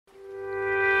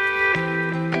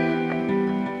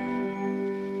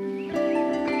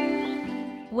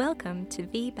to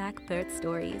VBAC Birth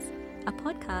Stories, a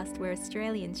podcast where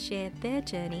Australians share their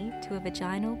journey to a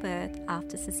vaginal birth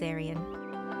after caesarean.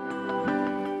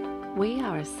 We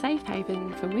are a safe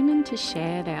haven for women to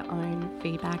share their own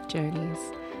VBAC journeys,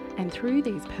 and through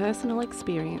these personal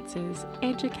experiences,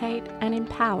 educate and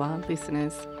empower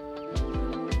listeners.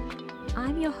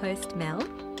 I'm your host, Mel.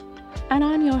 And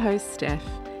I'm your host, Steph,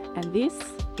 and this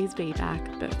is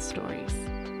VBAC Birth Stories.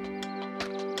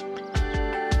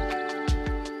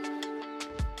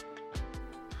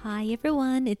 Hi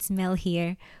everyone, it's Mel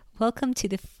here. Welcome to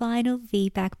the final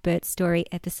VBAC Birth Story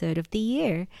episode of the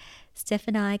year. Steph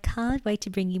and I can't wait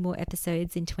to bring you more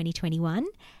episodes in 2021,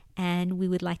 and we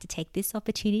would like to take this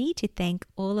opportunity to thank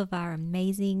all of our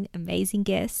amazing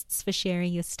guests for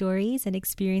sharing your stories and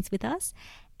experience with us,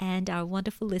 and our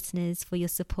wonderful listeners for your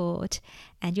support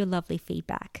and your lovely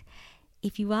feedback.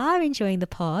 If you are enjoying the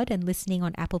pod and listening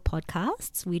on Apple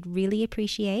Podcasts, we'd really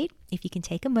appreciate if you can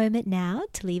take a moment now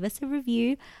to leave us a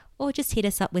review or just hit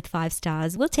us up with 5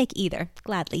 stars. We'll take either,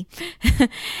 gladly.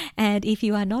 And if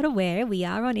you are not aware, we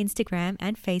are on Instagram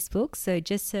and Facebook, so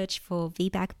just search for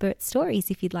VBAC Birth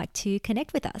Stories if you'd like to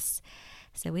connect with us.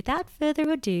 So without further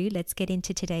ado, let's get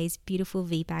into today's beautiful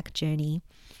VBAC journey.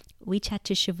 We chat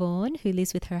to Siobhan, who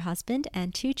lives with her husband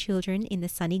and 2 children in the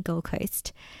sunny Gold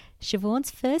Coast.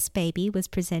 Siobhan's first baby was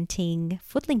presenting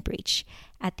footling breech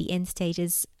at the end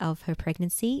stages of her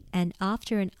pregnancy, and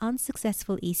after an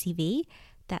unsuccessful ECV,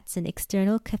 that's an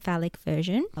external cephalic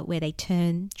version where they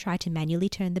try to manually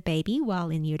turn the baby while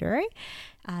in utero,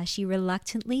 she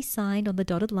reluctantly signed on the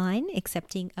dotted line,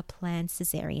 accepting a planned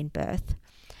caesarean birth.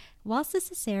 Whilst the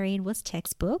caesarean was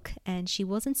textbook and she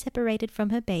wasn't separated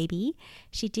from her baby,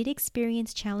 she did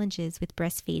experience challenges with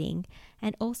breastfeeding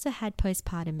and also had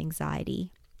postpartum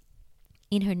anxiety.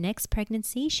 In her next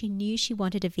pregnancy, she knew she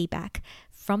wanted a VBAC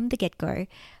from the get-go,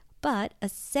 but a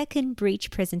second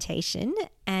breech presentation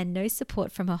and no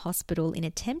support from her hospital in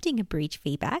attempting a breech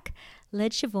VBAC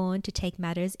led Siobhan to take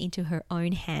matters into her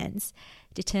own hands,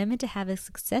 determined to have a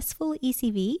successful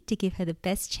ECV to give her the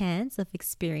best chance of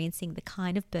experiencing the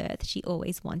kind of birth she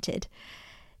always wanted.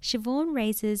 Siobhan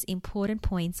raises important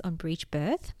points on breech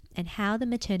birth and how the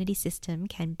maternity system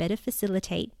can better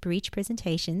facilitate breech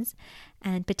presentations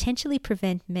and potentially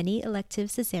prevent many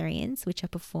elective caesareans which are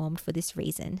performed for this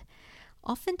reason,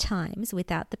 oftentimes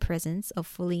without the presence of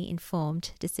fully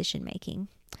informed decision making.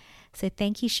 So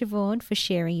thank you, Siobhan, for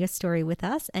sharing your story with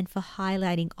us and for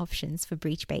highlighting options for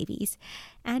breech babies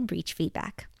and breech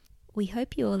feedback. We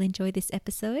hope you all enjoy this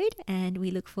episode, and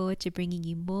we look forward to bringing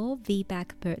you more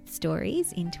VBAC birth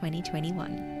stories in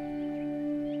 2021.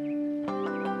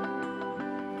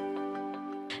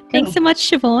 Thanks so much,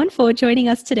 Siobhan, for joining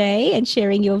us today and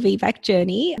sharing your VBAC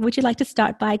journey. Would you like to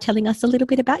start by telling us a little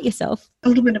bit about yourself? A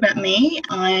little bit about me.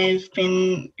 I've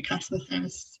been a customer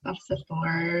service officer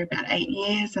for about 8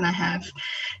 years, and I have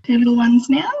 2 little ones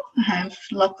now. I have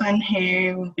Lachlan,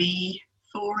 who will be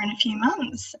 4 in a few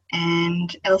months,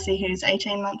 and Elsie, who's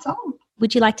 18 months old.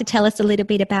 Would you like to tell us a little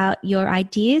bit about your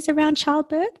ideas around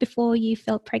childbirth before you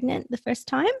felt pregnant the first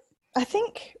time? I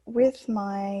think with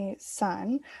my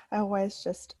son, I always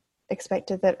just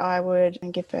expected that I would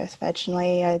give birth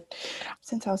vaginally.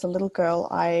 Since I was a little girl,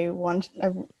 I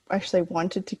actually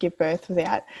wanted to give birth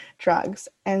without drugs,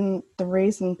 and the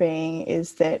reason being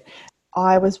is that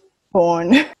I was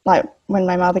born, like when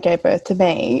my mother gave birth to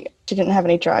me, she didn't have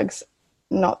any drugs.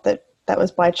 Not that that was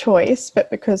by choice, but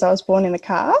because I was born in the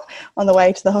car on the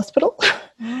way to the hospital.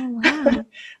 Oh, wow.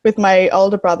 With my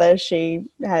older brother, she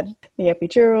had the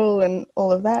epidural and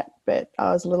all of that, but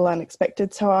I was a little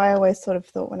unexpected. So I always sort of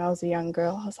thought when I was a young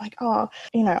girl, I was like, oh,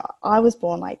 I was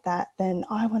born like that, then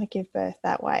I want to give birth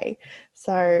that way.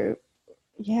 So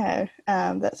yeah,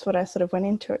 that's what I sort of went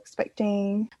into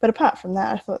expecting. But apart from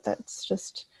that, I thought that's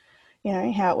just,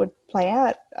 how it would play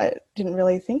out. I didn't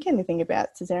really think anything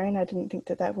about caesarean. I didn't think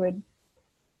that would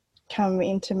come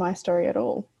into my story at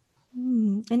all.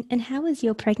 And how was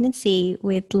your pregnancy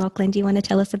with Lachlan? Do you want to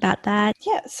tell us about that?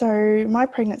 Yeah, so my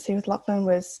pregnancy with Lachlan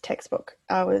was textbook.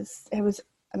 It was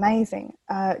amazing.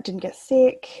 Didn't get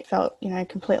sick, felt,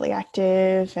 completely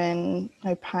active and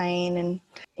no pain, and,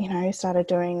 started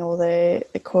doing all the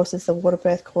courses, the water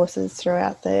birth courses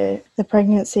throughout the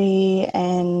pregnancy,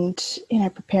 and,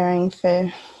 preparing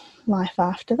for life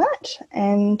after that.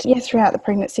 And throughout the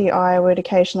pregnancy, I would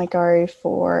occasionally go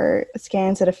for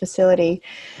scans at a facility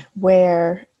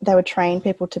where they would train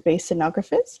people to be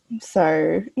sonographers.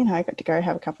 So, I got to go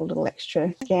have a couple of little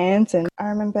extra scans. And I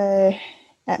remember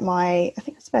at I think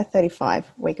it was about a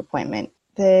 35-week appointment,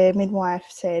 the midwife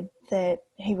said that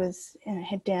he was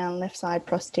head down, left side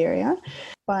posterior,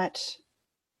 but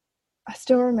I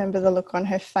still remember the look on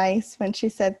her face when she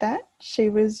said that. She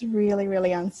was really,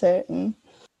 really uncertain.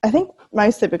 I think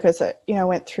mostly because, I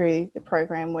went through the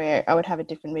program where I would have a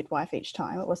different midwife each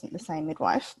time. It wasn't the same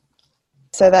midwife.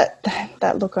 So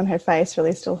that look on her face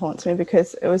really still haunts me,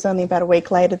 because it was only about a week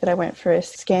later that I went for a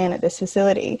scan at this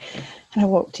facility, and I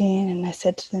walked in and I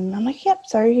said to them, I'm like, yep,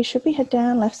 sorry, you should be head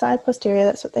down, left side posterior,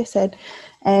 that's what they said.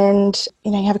 And,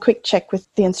 you have a quick check with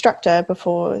the instructor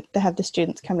before they have the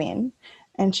students come in.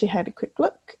 And she had a quick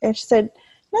look and she said,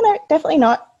 no, definitely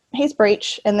not. He's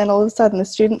breech. And then all of a sudden the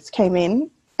students came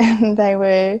in and they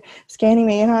were scanning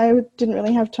me, and I didn't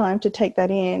really have time to take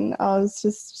that in. I was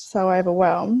just so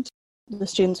overwhelmed. The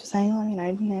students were saying,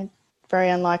 oh, very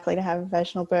unlikely to have a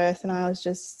vaginal birth. And I was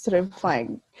just sort of like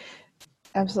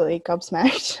absolutely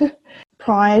gobsmacked.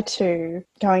 Prior to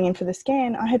going in for the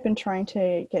scan, I had been trying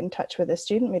to get in touch with a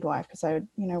student midwife because I,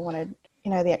 wanted,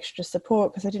 the extra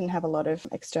support, because I didn't have a lot of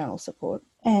external support.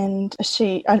 And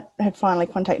she had finally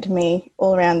contacted me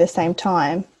all around the same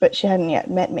time, but she hadn't yet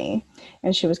met me.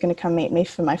 And she was going to come meet me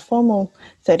for my formal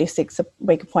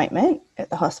 36-week appointment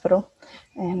at the hospital.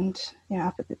 And,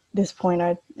 up at this point,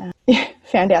 I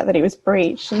found out that he was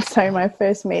breech. And so my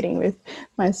first meeting with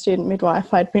my student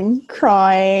midwife, I'd been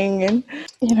crying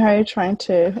and, trying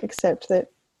to accept that,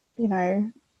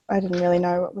 I didn't really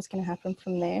know what was going to happen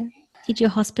from there. Did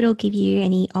your hospital give you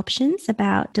any options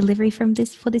about delivery for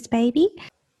this baby?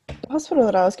 The hospital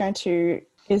that I was going to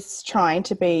is trying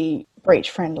to be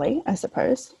breech friendly, I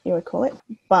suppose you would call it.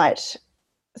 But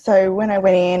so when I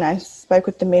went in, I spoke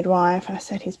with the midwife and I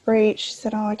said, he's breech. She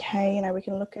said, oh, okay, we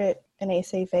can look at an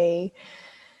ECV.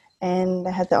 And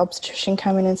they had the obstetrician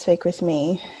come in and speak with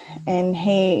me. And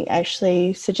he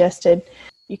actually suggested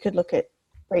you could look at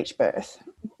breech birth.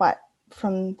 But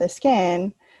from the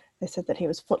scan, they said that he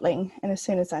was footling. And as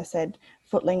soon as I said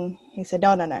footling, he said,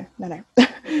 no,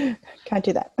 can't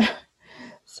do that.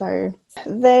 So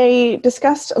they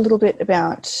discussed a little bit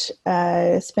about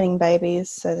spinning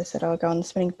babies. So they said, I'll go on the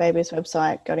Spinning Babies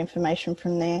website, got information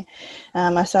from there.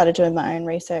 I started doing my own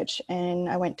research, and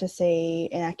I went to see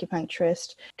an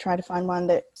acupuncturist, tried to find one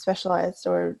that specialised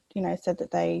or, said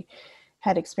that they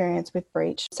had experience with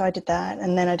breech. So I did that,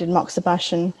 and then I did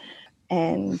moxibustion,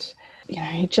 and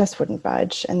he just wouldn't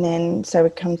budge. And then so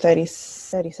we'd come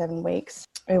 37 weeks.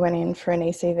 We went in for an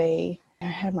ECV. I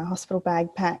had my hospital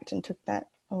bag packed and took that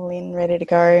all in, ready to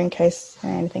go in case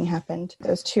anything happened.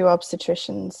 There was 2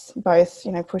 obstetricians, both,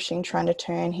 pushing, trying to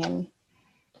turn him.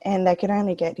 And they could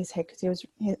only get his head, because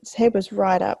his head was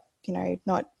right up,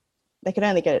 they could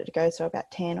only get it to go so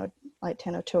about 10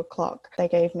 or 2 o'clock. They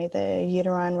gave me the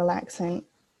uterine relaxant.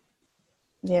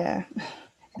 Yeah.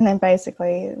 And then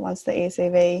basically once the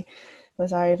ECV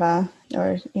was over,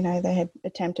 or, they had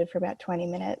attempted for about 20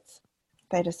 minutes,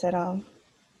 they just said, oh,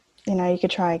 you could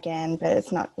try again, but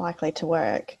it's not likely to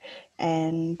work.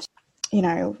 And,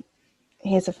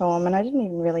 here's a form. And I didn't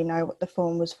even really know what the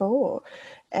form was for,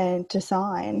 and to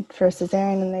sign for a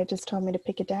caesarean. And they just told me to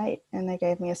pick a date, and they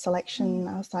gave me a selection.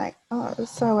 I was like, oh, it was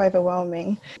so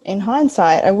overwhelming. In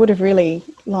hindsight, I would have really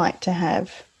liked to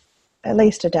have at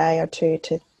least a day or two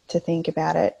to think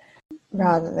about it,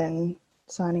 rather than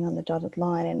signing on the dotted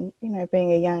line. And,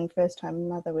 being a young first-time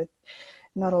mother with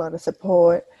not a lot of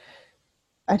support,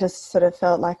 I just sort of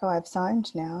felt like, oh, I've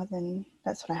signed now, then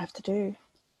that's what I have to do.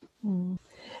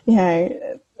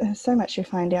 There's so much you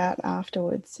find out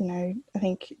afterwards. I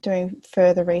think doing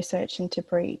further research into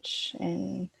breech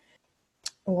and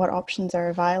what options are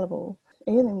available,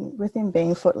 even with him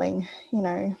being footling,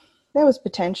 there was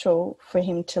potential for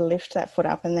him to lift that foot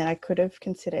up, and then I could have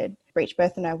considered breech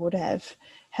birth, and I would have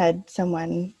had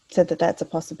someone said that that's a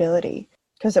possibility.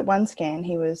 Because at one scan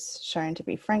he was shown to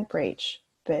be frank breech,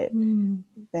 but then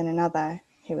another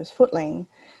he was footling.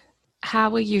 How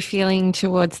were you feeling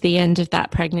towards the end of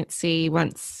that pregnancy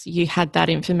once you had that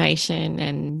information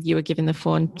and you were given the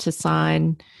form to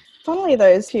sign? Finally,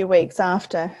 those few weeks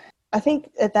after, I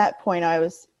think at that point I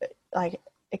was like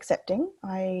accepting.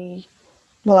 I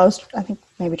was, I think,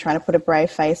 maybe trying to put a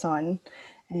brave face on,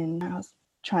 and I was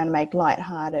trying to make light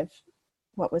of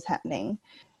what was happening.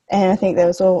 And I think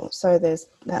there's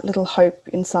that little hope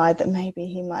inside that maybe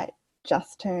he might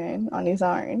just turn on his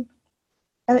own.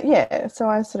 And so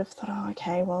I sort of thought, oh,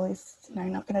 okay, well, he's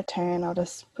not going to turn. I'll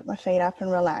just put my feet up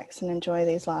and relax and enjoy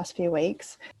these last few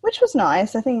weeks, which was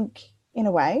nice, I think, in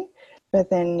a way. But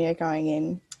then, going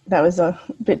in, that was a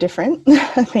bit different.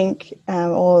 I think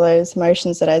all those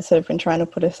emotions that I'd sort of been trying to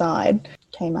put aside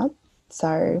came up.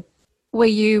 So, were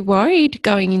you worried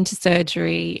going into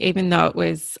surgery, even though it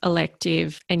was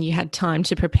elective and you had time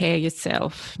to prepare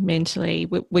yourself mentally?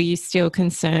 Were you still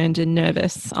concerned and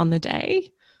nervous on the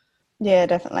day? Yeah,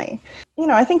 definitely.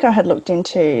 I think I had looked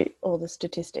into all the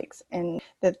statistics and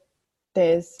that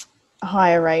there's a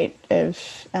higher rate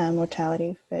of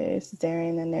mortality for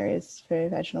caesarean than there is for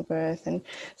vaginal birth. And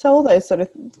so all those sort of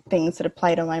things sort of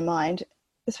played on my mind,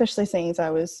 especially seeing as I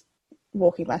was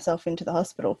walking myself into the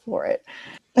hospital for it.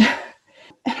 And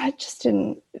I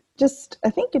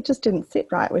think it just didn't sit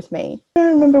right with me. I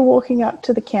remember walking up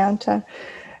to the counter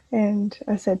and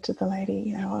I said to the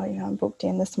lady, I'm booked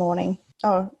in this morning.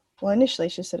 Oh, well, initially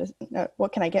she sort of, no,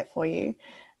 what can I get for you?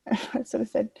 I sort of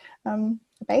said, a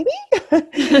baby?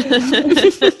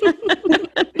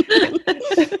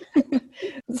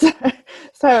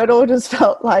 so it all just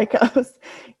felt like I was,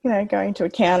 going to a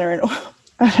counter and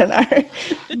I don't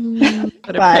know.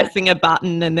 Sort of pressing a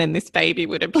button and then this baby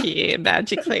would appear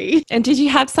magically. And did you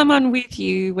have someone with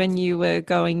you when you were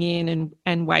going in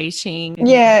and waiting?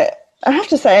 Yeah, I have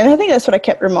to say, and I think that's what I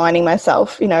kept reminding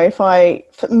myself,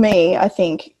 for me, I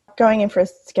think going in for a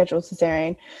scheduled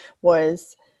caesarean I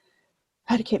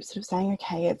had to keep sort of saying,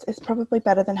 okay, it's probably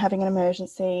better than having an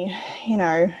emergency,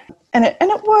 and it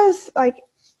was like,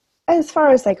 as far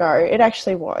as they go, it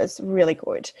actually was really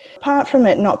good. Apart from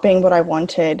it not being what I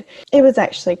wanted, it was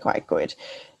actually quite good.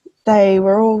 They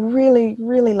were all really,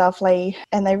 really lovely,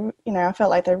 and they, I felt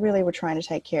like they really were trying to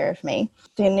take care of me.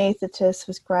 The anaesthetist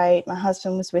was great. My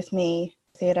husband was with me.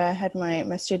 Theatre, I had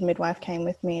my student midwife came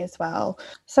with me as well.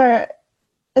 So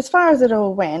as far as it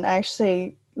all went, I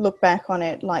actually look back on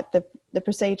it like the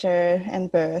procedure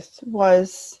and birth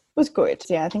was good.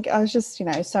 Yeah, I think I was just,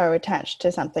 so attached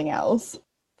to something else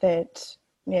that,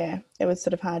 yeah, it was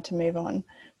sort of hard to move on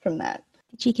from that.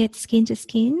 Did you get skin to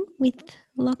skin with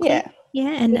Lachlan? Yeah.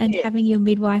 Yeah, and having your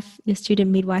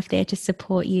student midwife there to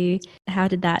support you, how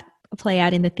did that play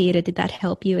out in the theatre? Did that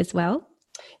help you as well?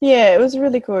 Yeah, it was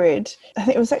really good. I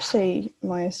think it was actually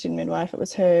my student midwife. It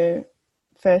was her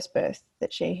first birth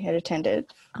that she had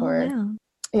attended for. Oh, wow.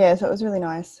 Yeah, so it was really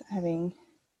nice having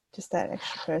just that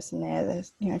extra person there,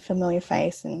 the familiar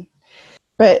face.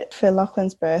 But for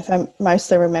Lachlan's birth, I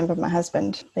mostly remember my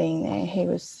husband being there. He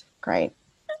was great.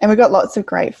 And we got lots of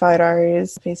great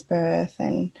photos of his birth,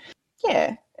 and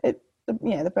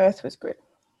the birth was good.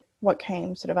 What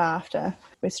came sort of after,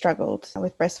 we struggled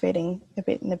with breastfeeding a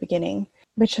bit in the beginning,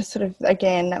 which is sort of,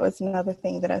 again, that was another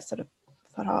thing that I sort of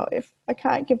thought, oh, if I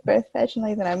can't give birth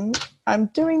vaginally, then I'm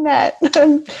doing that.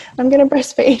 I'm going to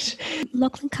breastfeed.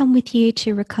 Lachlan come with you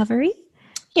to recovery?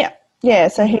 Yeah,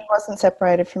 so he wasn't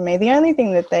separated from me. The only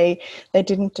thing that they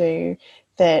didn't do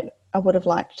that I would have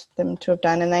liked them to have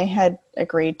done, and they had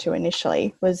agreed to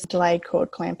initially, was delayed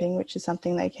cord clamping, which is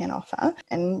something they can offer.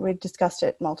 And we discussed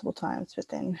it multiple times, but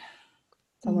then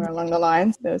somewhere along the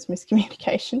lines there was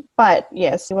miscommunication. But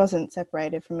yes, he wasn't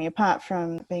separated from me apart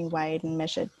from being weighed and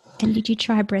measured. And did you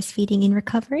try breastfeeding in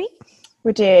recovery?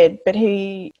 We did, but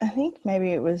I think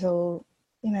maybe it was all,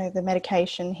 the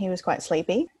medication. He was quite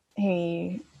sleepy.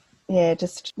 He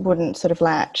just wouldn't sort of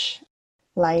latch.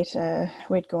 Later,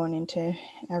 we'd gone into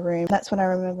our room. That's when I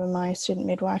remember my student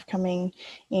midwife coming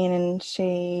in, and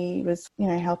she was,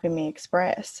 helping me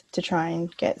express to try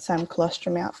and get some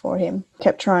colostrum out for him.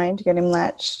 Kept trying to get him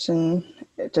latched, and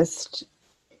it just,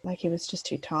 like, he was just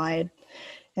too tired.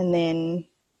 And then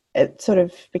it sort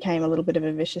of became a little bit of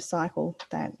a vicious cycle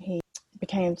that he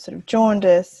became sort of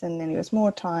jaundiced, and then he was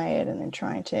more tired, and then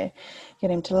trying to get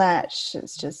him to latch.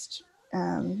 It's just...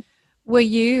 Were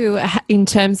you, in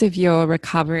terms of your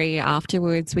recovery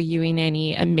afterwards, were you in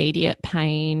any immediate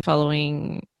pain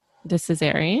following the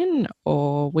caesarean,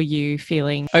 or were you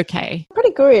feeling okay?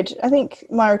 Pretty good. I think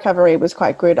my recovery was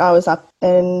quite good. I was up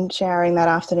and showering that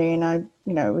afternoon. I,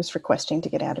 was requesting to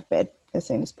get out of bed as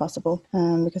soon as possible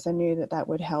because I knew that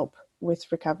would help with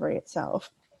recovery itself.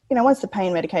 Once the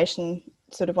pain medication,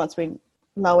 once we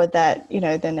lowered that,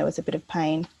 then there was a bit of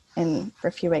pain and for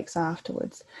a few weeks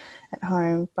afterwards at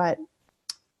home. But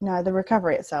no, the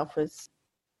recovery itself was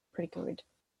pretty good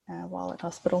while at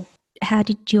hospital. How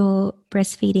did your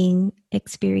breastfeeding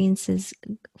experiences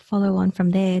follow on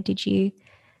from there? Did you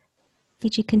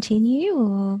continue,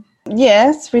 or?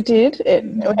 Yes, we did.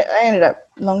 I ended up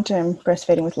long-term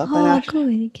breastfeeding with Lachlan. Oh,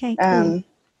 good. Okay, cool.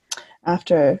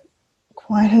 After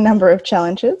quite a number of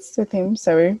challenges with him.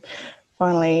 So we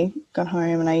finally got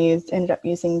home, and I ended up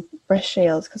using breast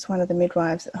shields because one of the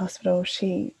midwives at the hospital,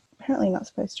 she apparently not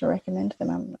supposed to recommend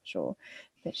them, I'm not sure,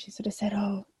 but she sort of said,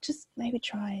 oh, just maybe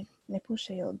try nipple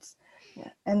shields. Yeah.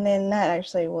 And then that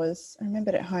actually was, I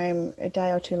remembered at home a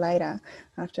day or two later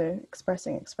after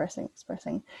expressing,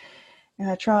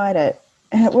 and I tried it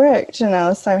and it worked, and I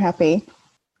was so happy.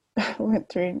 I went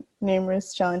through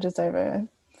numerous challenges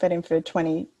fed him for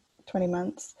 20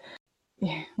 months.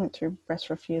 Yeah, went through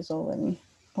breast refusal and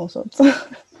all sorts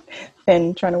of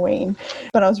than trying to wean.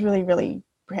 But I was really, really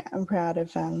I'm proud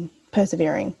of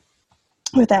persevering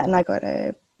with that. And I got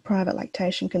a private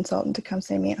lactation consultant to come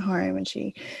see me at home, and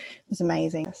she was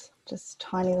amazing. Just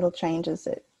tiny little changes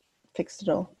that fixed it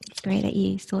all. It's great that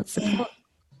you sought support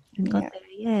and got there.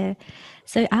 Yeah.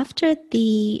 So after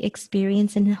the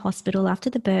experience in the hospital, after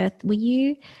the birth, were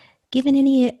you given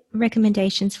any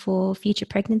recommendations for future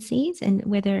pregnancies and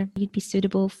whether you'd be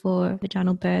suitable for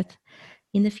vaginal birth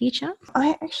in the future?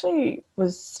 I actually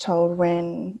was told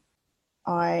when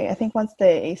I think once the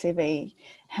ECV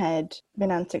had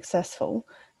been unsuccessful,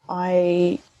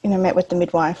 I met with the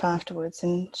midwife afterwards,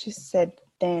 and she said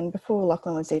then, before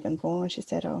Lachlan was even born, she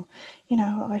said,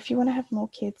 if you want to have more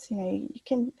kids, you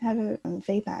can have a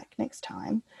VBAC next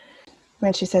time.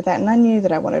 When she said that, and I knew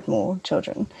that I wanted more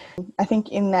children. I think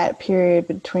in that period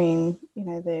between,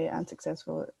 the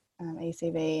unsuccessful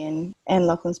ECV and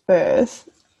Lachlan's birth,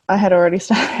 I had already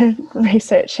started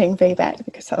researching VBAC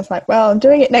because I was like, well, I'm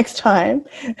doing it next time.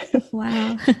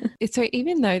 Wow. So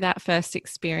even though that first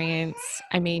experience,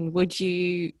 would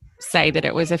you say that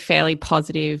it was a fairly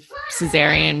positive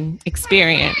caesarean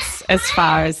experience as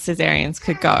far as caesareans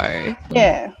could go?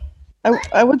 Yeah,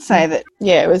 I would say that,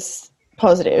 it was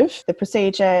positive. The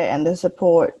procedure and the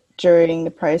support during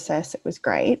the process, it was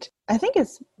great. I think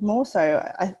it's more so,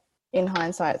 in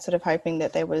hindsight, sort of hoping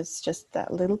that there was just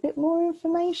that little bit more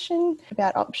information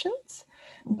about options.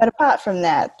 But apart from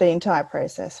that, the entire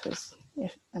process was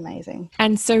amazing.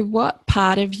 And so what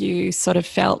part of you sort of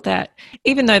felt that,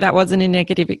 even though that wasn't a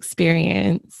negative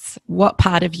experience, what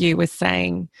part of you was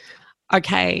saying,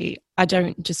 okay, I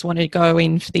don't just want to go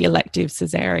in for the elective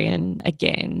caesarean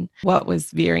again? What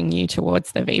was veering you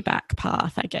towards the VBAC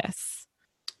path, I guess?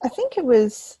 I think it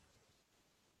was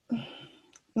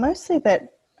mostly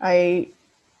that I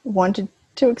wanted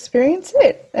to experience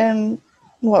it, and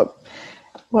what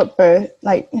birth,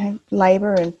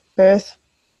 labour and birth,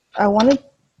 I wanted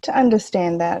to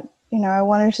understand that. I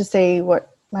wanted to see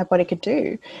what my body could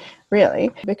do, really,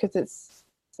 because it's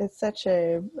such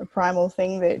a primal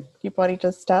thing that your body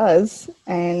just does,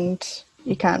 and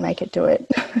you can't make it do it.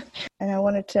 And I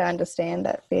wanted to understand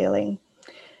that feeling.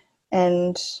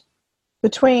 And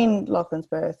between Lachlan's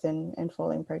birth and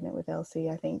falling pregnant with Elsie,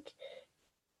 I think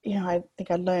I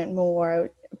learned more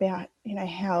about,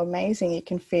 how amazing you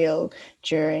can feel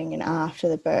during and after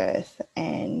the birth,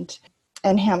 and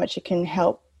how much it can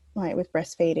help, with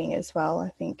breastfeeding as well. I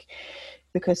think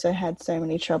because I had so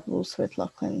many troubles with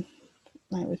Lachlan,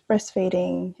 with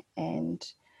breastfeeding, and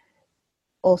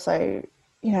also,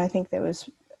 I think there was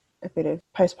a bit of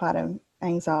postpartum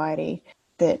anxiety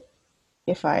that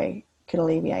if I could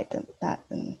alleviate that,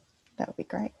 then that would be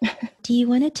great. Do you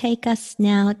want to take us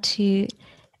now to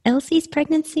Elsie's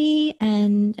pregnancy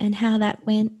and how that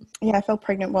went? Yeah, I fell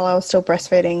pregnant while I was still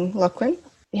breastfeeding Lachlan.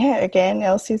 Yeah, again,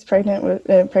 Elsie's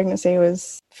pregnancy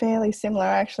was fairly similar.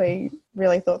 I actually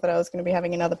really thought that I was going to be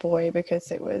having another boy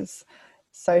because it was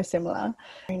so similar.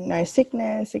 No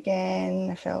sickness again.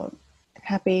 I felt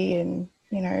happy and,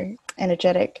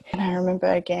 energetic. And I remember,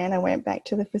 again, I went back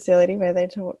to the facility where they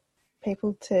taught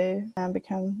people to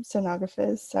become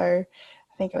sonographers. So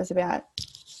I think it was about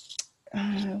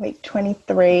week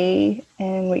 23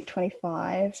 and week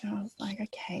 25. And I was like,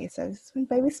 okay, so this is when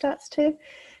baby starts to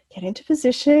get into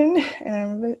position. And I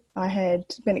remember I had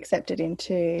been accepted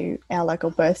into our local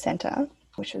birth centre,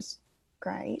 which was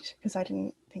great because I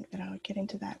didn't think that I would get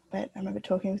into that. But I remember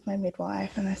talking with my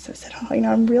midwife, and I sort of said,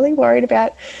 I'm really worried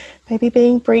about baby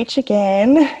being breech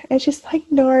again. And she's like,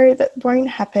 no, that won't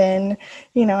happen.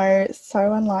 It's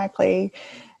so unlikely.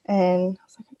 And I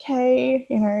was like, okay,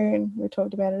 and we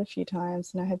talked about it a few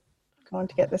times, and I had gone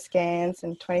to get the scans,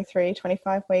 and 23,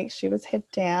 25 weeks, she was head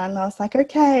down. And I was like,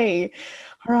 okay,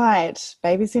 all right,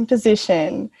 baby's in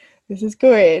position. This is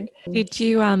good. Did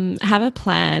you have a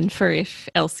plan for if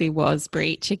Elsie was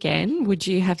breech again? Would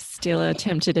you have still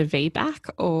attempted a VBAC,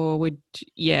 or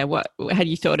what had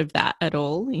you thought of that at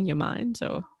all in your mind?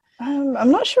 Or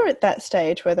I'm not sure at that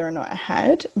stage whether or not I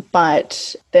had,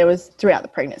 but there was, throughout the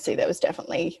pregnancy, there was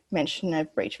definitely mention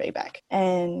of breech VBAC.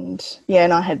 And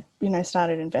I had,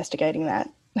 started investigating that.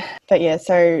 But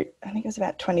so I think it was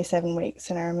about 27 weeks,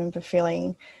 and I remember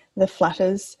feeling the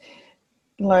flutters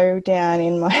low down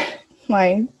in my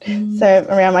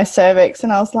around my cervix,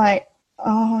 and I was like,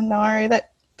 oh no,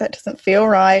 that doesn't feel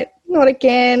right, not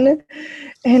again.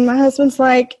 And my husband's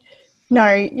like,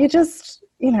 no, you just,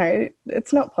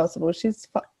 it's not possible.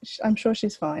 I'm sure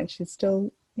she's fine. She's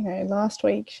still, last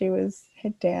week she was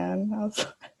head down.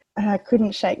 And I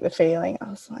couldn't shake the feeling. I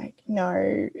was like,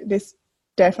 no, this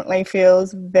definitely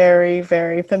feels very,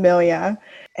 very familiar.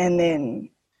 And then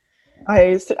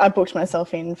I booked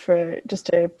myself in for just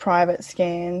a private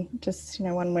scan, just,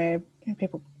 one where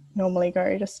people normally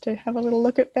go just to have a little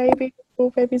look at baby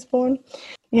before baby's born.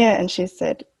 Yeah, and she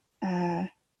said,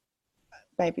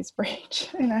 baby's breech.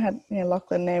 And I had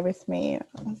Lachlan there with me.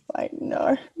 I was like,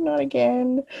 no, not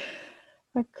again.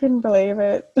 I couldn't believe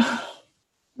it. I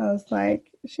was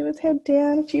like, she was head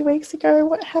down a few weeks ago.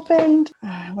 What happened?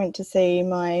 I went to see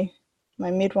my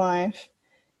midwife,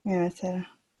 and I said,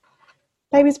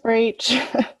 baby's breech.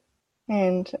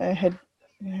 And I had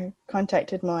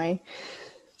contacted my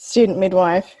student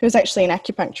midwife, who was actually an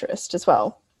acupuncturist as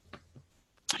well.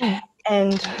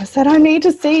 And I said, I need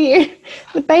to see you.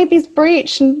 The baby's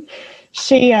breech. And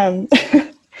she,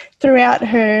 throughout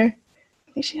her,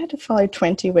 I think she had to follow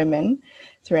 20 women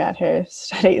throughout her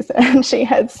studies, and she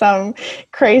had some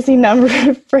crazy number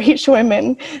of breech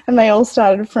women, and they all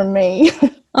started from me.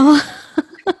 Oh.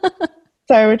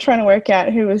 So we're trying to work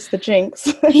out who was the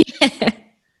jinx. Yeah.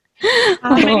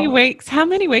 How many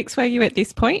weeks were you at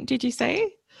this point, did you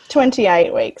say?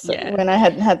 28 weeks Yeah. when I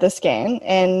hadn't had the scan.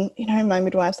 And, my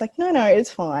midwife's like, no,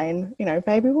 it's fine.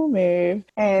 Baby will move.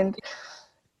 And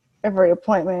every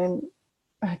appointment,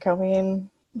 I go in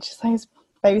and she says,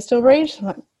 baby still breech? I'm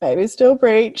like, baby still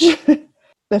breech.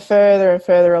 The further and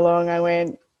further along I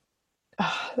went,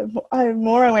 the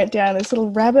more I went down this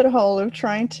little rabbit hole of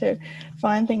trying to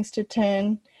find things to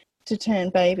turn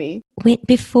baby.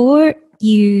 Before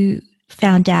you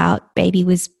found out baby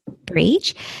was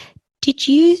breech, did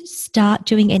you start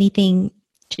doing anything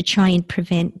to try and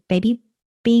prevent baby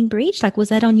being breech? Like, was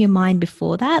that on your mind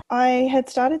before that? I had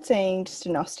started seeing just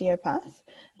an osteopath,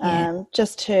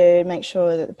 just to make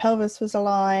sure that the pelvis was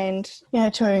aligned,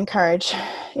 to encourage,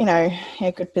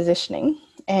 good positioning.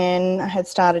 And I had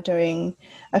started doing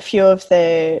a few of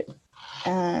the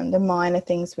minor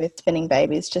things with spinning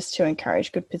babies just to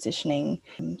encourage good positioning.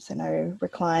 So no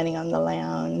reclining on the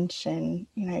lounge and,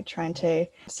 trying to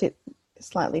sit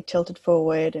slightly tilted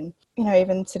forward and,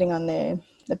 even sitting on the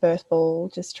birth ball,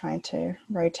 just trying to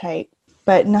rotate,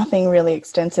 but nothing really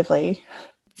extensively.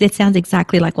 That sounds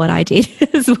exactly like what I did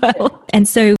as well. And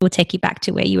so we'll take you back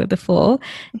to where you were before.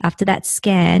 After that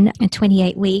scan and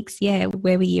 28 weeks,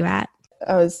 where were you at?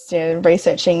 I was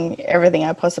researching everything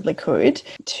I possibly could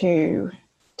to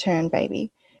turn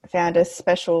baby. I found a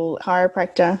special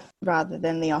chiropractor rather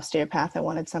than the osteopath. I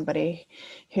wanted somebody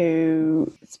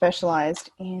who specialised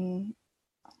in,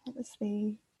 what was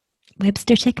the...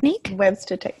 Webster technique?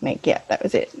 Webster technique, yeah, that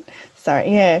was it.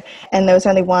 Sorry, yeah. And there was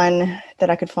only one that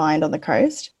I could find on the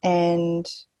coast, and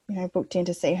booked in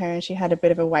to see her, and she had a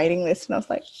bit of a waiting list, and I was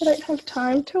like, I don't have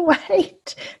time to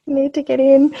wait. I need to get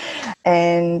in.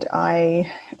 And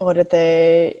I ordered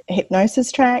the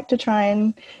hypnosis track to try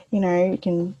and, you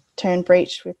can turn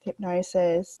breech with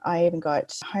hypnosis. I even got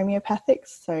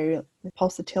homeopathics, so the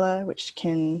pulsatilla, which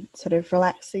can sort of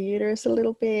relax the uterus a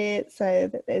little bit so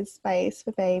that there's space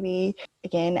for baby.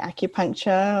 Again,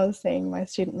 acupuncture. I was seeing my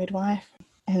student midwife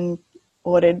and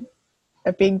ordered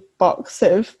a big box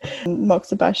of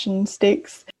moxibustion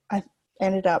sticks. I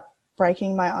ended up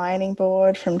breaking my ironing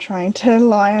board from trying to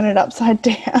lie on it upside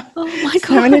down. Oh my God.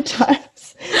 So many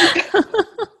times.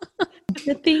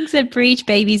 The things that breech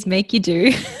babies make you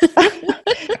do.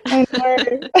 I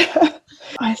know.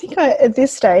 I think at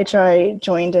this stage I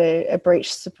joined a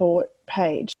breech support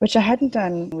page, which I hadn't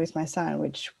done with my son,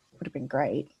 which would have been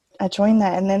great. I joined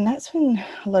that, and then that's when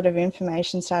a lot of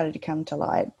information started to come to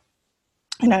light.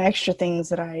 Extra things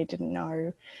that I didn't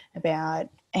know about.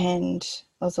 And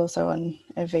I was also on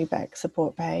a VBAC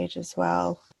support page as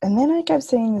well. And then I kept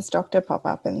seeing this doctor pop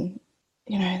up and,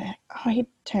 he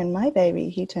turned my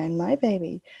baby.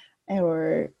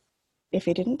 Or if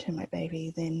he didn't turn my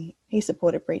baby, then he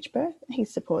supported breech birth. He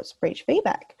supports breech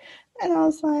VBAC. And I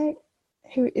was like,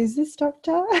 who is this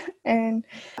doctor? And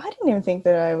I didn't even think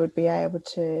that I would be able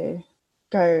to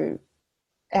go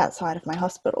outside of my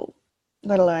hospital,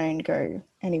 let alone go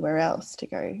anywhere else to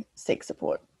go seek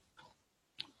support.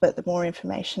 But the more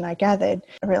information I gathered,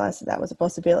 I realised that was a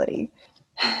possibility.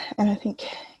 And I think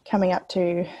coming up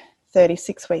to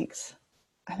 36 weeks,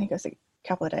 I think it was a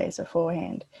couple of days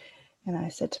beforehand, and I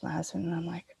said to my husband, and I'm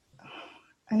like,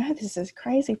 I know this is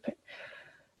crazy, but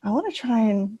I want to try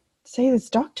and see this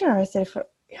doctor. I said,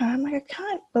 I'm like, I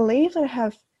can't believe that I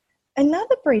have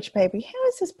another breech baby. How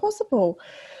is this possible?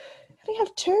 How do you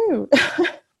have two?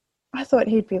 I thought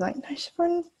he'd be like, no,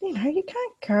 Siobhan, you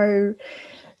can't go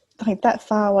like that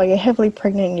far while you're heavily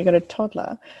pregnant and you've got a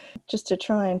toddler just to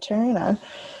try and turn her.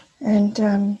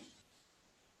 And,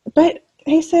 but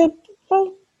he said,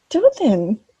 well, do it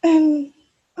then. And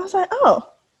I was like, oh,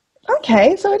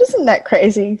 okay, so it isn't that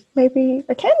crazy. Maybe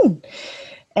I can.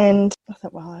 And I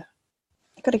thought, well,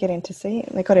 got to get in to see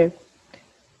him. They got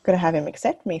to have him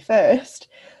accept me first.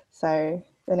 So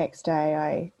the next day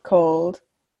I called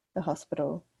the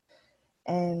hospital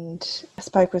and I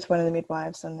spoke with one of the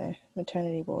midwives on the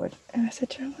maternity ward, and I said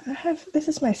to her, this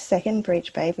is my second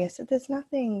breech baby. I said, there's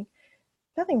nothing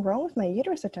wrong with my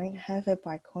uterus. I don't have a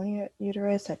bicornuate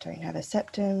uterus. I don't have a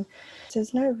septum.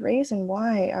 There's no reason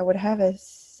why I would have a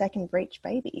second breech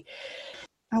baby.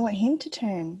 I want him to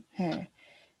turn her,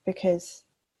 because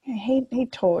he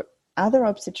taught other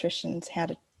obstetricians how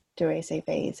to do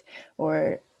ECVs,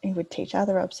 or he would teach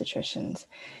other obstetricians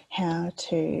how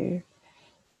to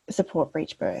support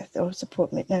breech birth, or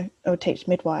or teach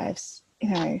midwives,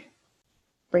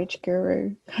 breech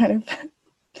guru kind of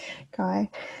guy.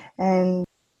 And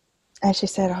she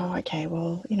said, oh, okay,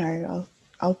 well,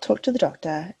 I'll talk to the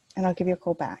doctor and I'll give you a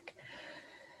call back.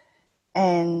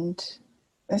 And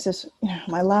this is,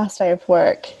 my last day of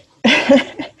work.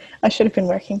 I should have been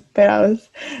working, but I was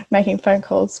making phone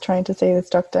calls trying to see this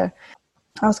doctor.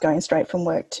 I was going straight from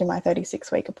work to my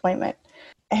 36-week appointment.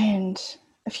 And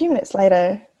a few minutes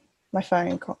later, my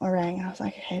phone rang and I was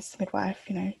like, okay, it's the midwife,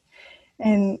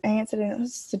 And I answered and it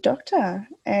was the doctor.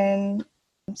 And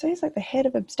so he's like the head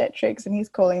of obstetrics and he's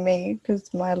calling me because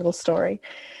it's my little story.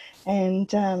 And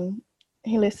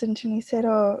he listened and he said,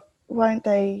 oh, won't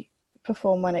they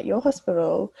perform one at your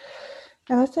hospital?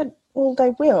 And I said, well,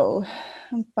 they will,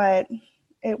 but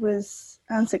it was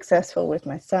unsuccessful with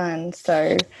my son,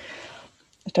 so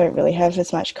I don't really have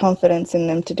as much confidence in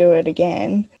them to do it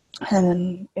again.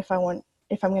 And if I'm going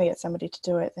to get somebody to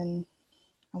do it, then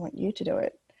I want you to do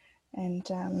it. And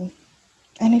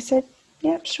he said,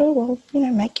 yeah, sure, well,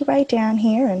 make your way down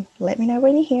here and let me know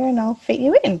when you're here and I'll fit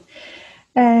you in.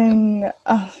 And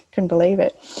I couldn't believe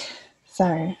it.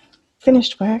 So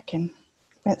finished work and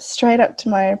went straight up to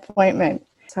my appointment.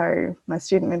 So my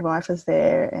student midwife was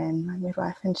there and my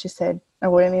midwife, and she said, I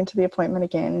went into the appointment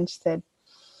again and she said,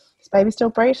 is baby still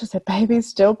breech? I said, baby's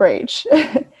still breech.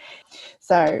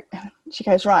 So she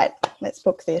goes, right, let's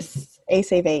book this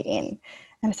ECV in.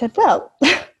 And I said, well,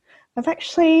 I've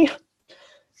actually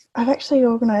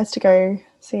organised to go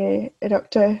see a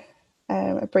doctor,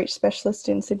 a breech specialist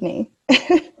in Sydney.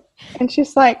 And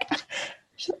she's like,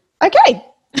 okay,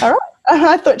 all right.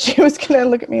 I thought she was going to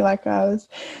look at me like I was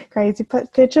crazy,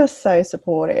 but they're just so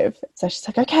supportive. So she's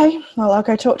like, okay, well, I'll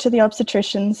go talk to the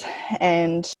obstetricians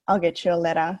and I'll get you a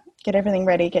letter, get everything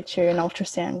ready, get you an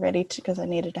ultrasound ready, because I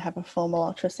needed to have a formal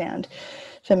ultrasound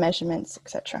for measurements,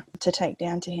 etc., to take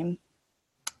down to him.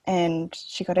 And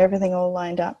she got everything all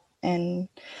lined up. And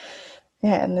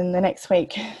yeah, and then the next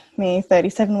week, me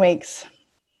 37 weeks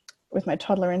with my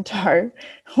toddler in tow,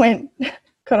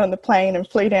 got on the plane and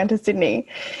flew down to Sydney.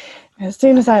 As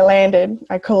soon as I landed,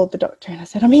 I called the doctor and I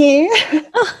said, I'm here.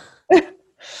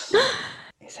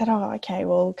 He said, oh, okay,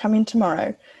 well, come in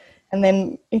tomorrow. And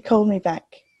then he called me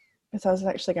back because I was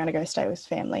actually going to go stay with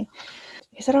family.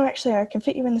 He said, oh, actually, I can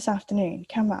fit you in this afternoon.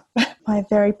 Come up. My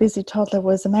very busy toddler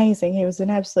was amazing. He was an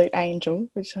absolute angel,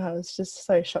 which I was just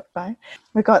so shocked by.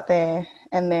 We got there,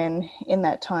 and then in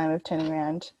that time of turning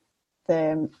around,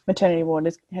 the maternity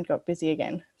ward had got busy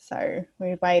again. So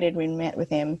we waited, we met with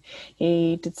him.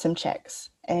 He did some checks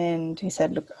and he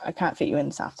said, look, I can't fit you in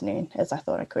this afternoon as I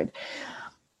thought I could.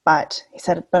 But he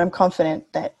said, but I'm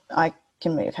confident that I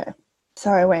can move her.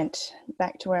 So I went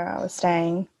back to where I was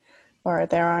staying, borrowed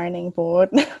their ironing board,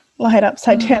 lied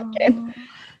upside down again,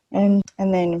 and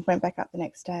then went back up the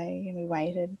next day and we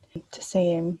waited to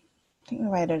see him. I think we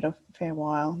waited a fair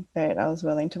while, but I was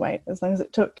willing to wait as long as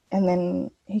it took. And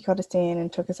then he got us in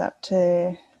and took us up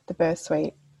to the birth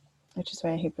suite, which is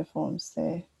where he performs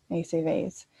the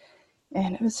ECVs.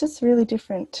 And it was just really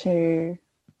different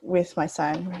with my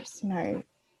son, whereas,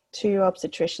 two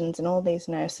obstetricians and all these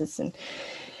nurses. And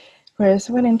whereas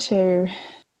I went into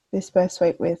this birth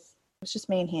suite it was just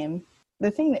me and him.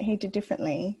 The thing that he did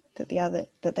differently that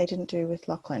they didn't do with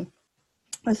Lachlan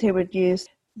was he would use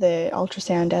the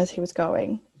ultrasound as he was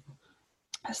going.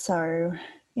 So,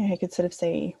 he could sort of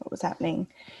see what was happening.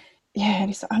 Yeah, and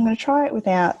he said, I'm going to try it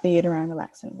without the uterine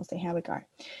relaxant. We'll see how we go.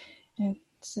 And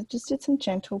so just did some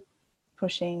gentle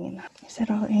pushing. And he said,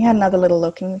 oh, he had another little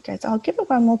look and he goes, I'll give it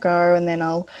one more go and then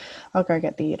I'll go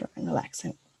get the uterine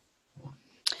relaxant.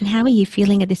 And how were you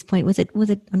feeling at this point? Was it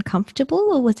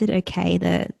uncomfortable or was it okay?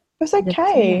 It was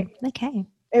okay. Okay.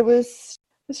 It was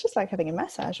just like having a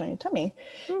massage on your tummy.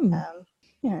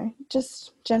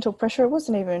 Just gentle pressure. It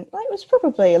wasn't even, it was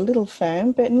probably a little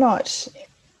firm, but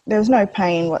there was no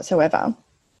pain whatsoever.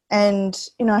 And,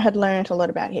 I had learned a lot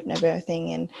about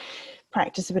hypnobirthing and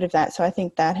practiced a bit of that. So I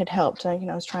think that had helped. I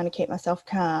was trying to keep myself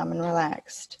calm and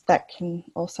relaxed. That can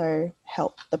also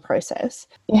help the process.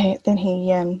 Yeah, then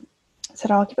he I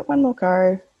said, I'll give it one more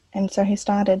go. And so he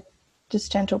started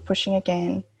just gentle pushing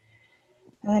again.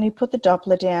 And then he put the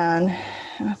Doppler down.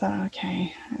 And I thought,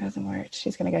 okay, it doesn't work.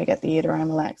 She's going to go get the uterine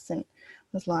laxant.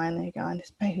 I was lying there going,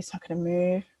 this baby's not going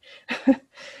to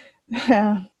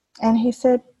move. And he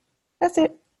said, that's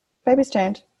it. Baby's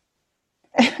turned.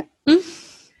 And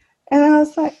I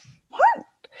was like, what?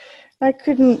 I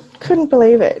couldn't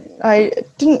believe it.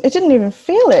 It didn't even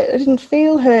feel it. I didn't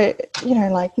feel her,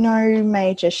 like no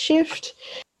major shift.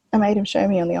 I made him show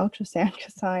me on the ultrasound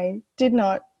because I did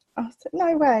not. I was like,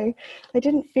 no way. I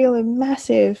didn't feel a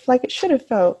massive, like it should have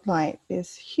felt like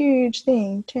this huge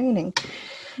thing turning.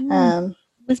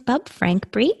 Was Bub frank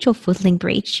breech or footling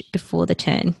breech before the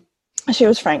turn? She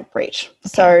was frank breech. Okay.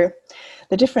 So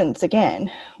the difference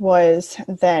again was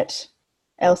that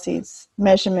Elsie's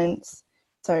measurements,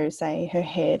 so say her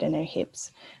head and her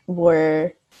hips,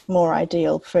 were more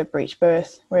ideal for breech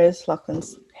birth, whereas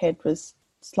Lachlan's head was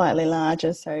slightly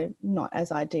larger, so not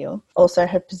as ideal. Also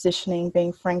her positioning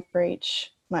being frank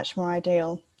breech, much more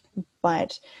ideal.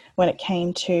 But when it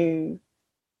came to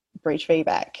breech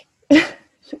VBAC,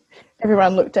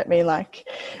 everyone looked at me like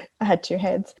I had two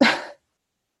heads.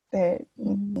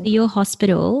 Your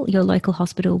hospital, your local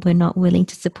hospital, were not willing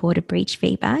to support a breech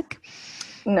VBAC?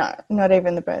 No, not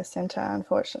even the birth centre,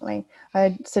 unfortunately.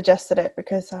 I suggested it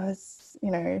because I was,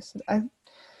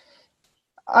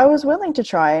 I was willing to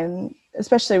try, and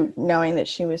especially knowing that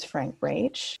she was frank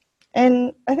breech.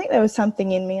 And I think there was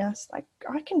something in me. I was like,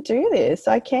 I can do this.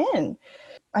 I can.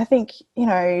 I think,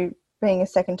 being a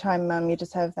second-time mum, you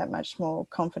just have that much more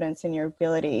confidence in your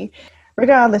ability,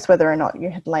 regardless whether or not you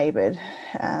had laboured.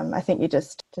 I think you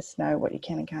just know what you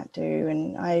can and can't do.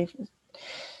 And I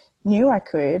knew I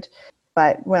could.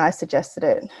 But when I suggested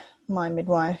it, my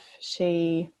midwife,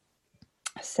 she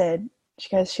said,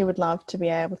 she would love to be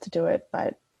able to do it,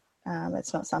 but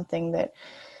it's not something that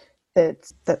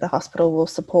the hospital will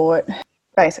support.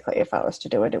 Basically, if I was to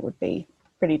do it, it would be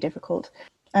pretty difficult.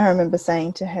 I remember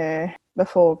saying to her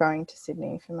before going to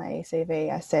Sydney for my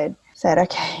ECV, I said,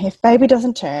 okay, if baby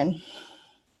doesn't turn,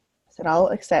 I said, I'll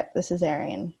accept the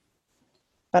caesarean,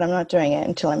 but I'm not doing it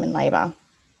until I'm in labour.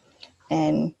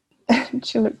 And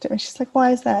she looked at me, she's like,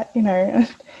 why is that? I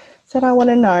said, I want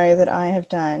to know that I have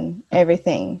done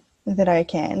everything that I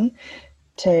can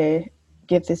to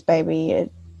give this baby a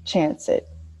chance at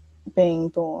being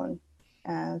born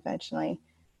vaginally.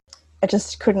 I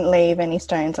just couldn't leave any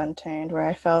stones unturned, where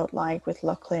I felt like with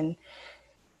Lachlan,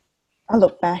 I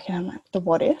look back and I'm like, the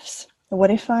what ifs. What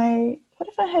if I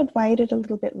had waited a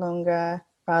little bit longer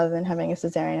rather than having a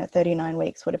caesarean at 39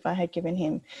 weeks? What if I had given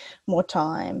him more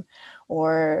time?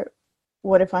 Or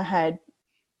what if I had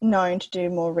known to do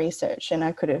more research and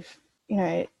I could have,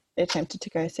 attempted to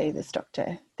go see this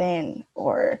doctor then?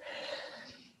 Or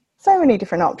so many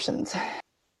different options.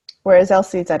 Whereas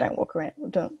Elsie's, I don't walk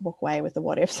away with the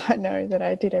what ifs. I know that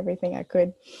I did everything I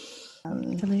could.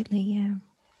 Absolutely, yeah.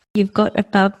 You've got a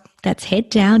bub that's head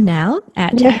down now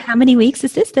at how many weeks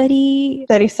is this?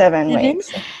 37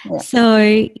 weeks. Yeah.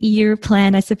 So your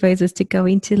plan, I suppose, was to go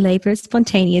into labour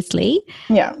spontaneously.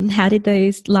 Yeah. How did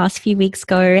those last few weeks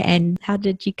go, and how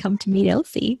did you come to meet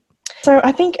Elsie? So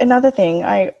I think another thing,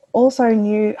 I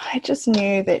just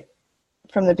knew that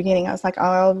from the beginning, I was like,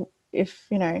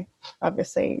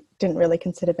 obviously didn't really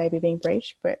consider baby being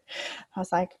breech, but I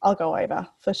was like, I'll go over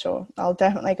for sure. I'll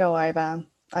definitely go over.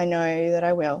 I know that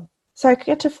I will. So I could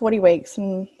get to 40 weeks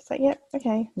and it's like,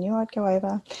 okay, knew I'd go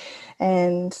over.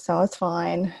 And so I was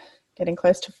fine, getting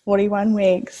close to 41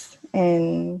 weeks.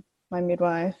 And my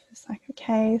midwife was like,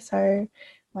 okay, so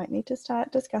might need to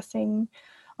start discussing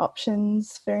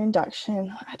options for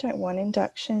induction. I don't want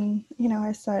induction.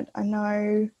 I said, I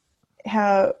know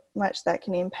how much that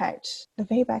can impact the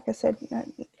VBAC. I said,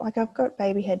 I've got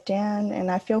baby head down and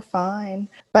I feel fine.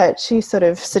 But she sort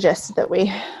of suggested that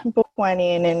we book one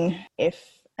in, and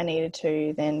if I needed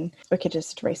to, then we could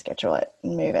just reschedule it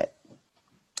and move it.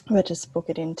 But just book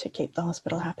it in to keep the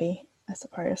hospital happy, I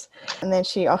suppose. And then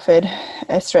she offered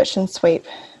a stretch and sweep,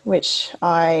 which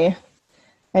I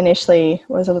initially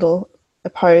was a little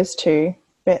opposed to.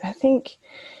 But I think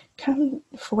come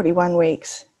 41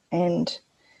 weeks and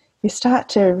you start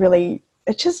to really,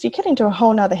 you get into a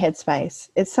whole nother headspace.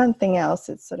 It's something else.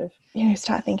 It's sort of,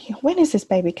 start thinking, when is this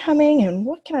baby coming and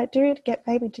what can I do to get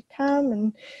baby to come?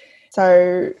 And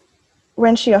so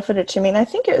when she offered it to me, and I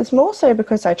think it was more so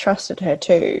because I trusted her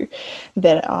too,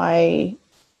 that I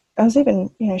was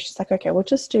even, she's like, okay, we'll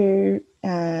just do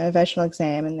a vaginal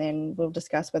exam and then we'll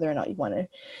discuss whether or not you want to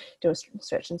do a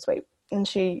stretch and sweep. And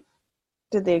she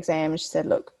did the exam and she said,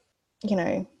 look,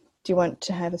 do you want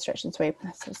to have a stretch and sweep? And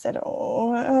I sort of said,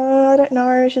 I don't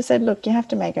know. She said, look, you have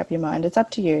to make up your mind. It's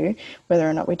up to you whether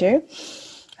or not we do.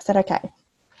 I said, okay.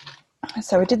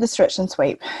 So we did the stretch and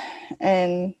sweep,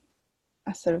 and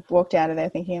I sort of walked out of there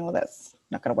thinking, well, that's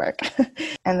not going to work.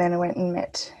 And then I went and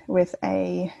met with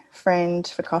a friend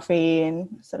for coffee and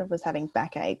sort of was having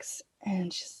backaches.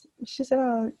 And she said,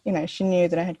 oh, you know, she knew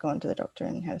that I had gone to the doctor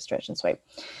and had a stretch and sweep.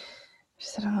 She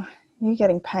said, oh, you're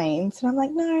getting pains. And I'm like,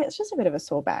 no, it's just a bit of a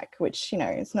sore back, which, you know,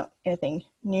 is not anything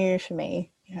new for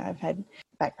me. You know, I've had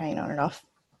back pain on and off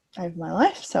over my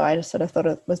life. So I just sort of thought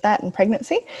it was that and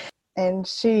pregnancy. And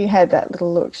she had that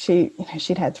little look. She'd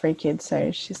had 3 kids.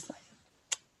 So she's like,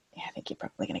 yeah, I think you're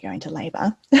probably going to go into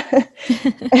labour.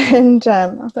 And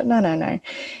I thought, no.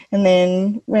 And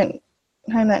then went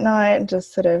home that night and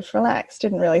just sort of relaxed,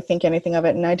 didn't really think anything of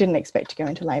it, and I didn't expect to go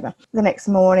into labour. The next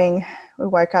morning we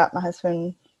woke up, my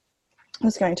husband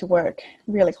was going to work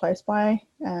really close by.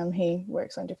 He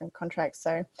works on different contracts,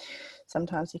 so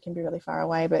sometimes he can be really far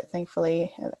away, but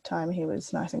thankfully at that time he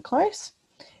was nice and close.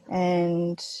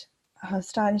 And I was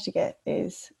starting to get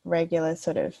these regular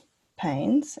sort of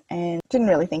pains and didn't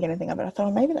really think anything of it. I thought,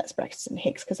 well, maybe that's Braxton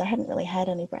Hicks, because I hadn't really had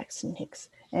any Braxton Hicks,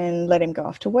 and let him go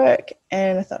off to work.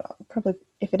 And I thought, oh, probably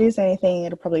if it is anything,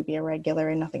 it'll probably be irregular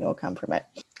and nothing will come from it.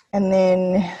 And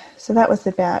then, so that was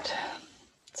about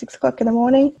 6 o'clock in the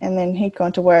morning, and then he'd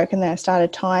gone to work, and then I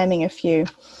started timing a few.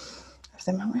 I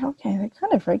said, I'm like, okay, they're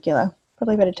kind of regular.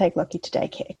 Probably better take Lockie to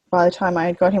daycare. By the time I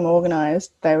had got him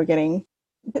organised, they were getting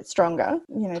a bit stronger,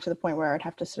 you know, to the point where I'd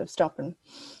have to sort of stop and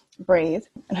breathe.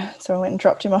 So I went and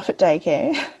dropped him off at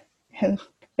daycare, and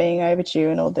being overdue,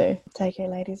 and all the daycare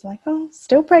ladies were like, oh,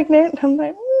 still pregnant. I'm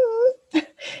like, you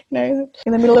know,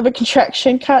 in the middle of a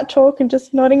contraction, can't talk, and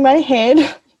just nodding my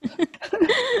head.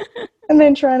 And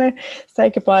then trying to say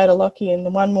goodbye to Lockie, and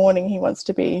the one morning he wants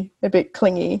to be a bit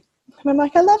clingy, and I'm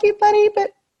like, I love you, buddy,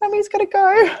 but mummy's got to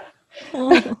go.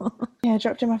 Yeah,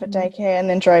 dropped him off at daycare and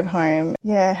then drove home.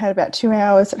 Yeah, had about 2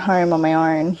 hours at home on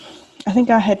my own. I think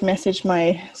I had messaged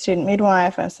my student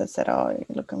midwife. I said, oh,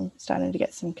 look, I'm starting to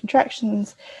get some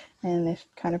contractions and they're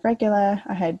kind of regular.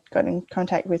 I had got in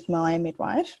contact with my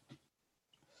midwife,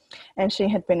 and she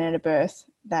had been at a birth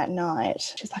that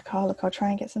night. She's like, oh, look, I'll try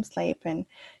and get some sleep, and,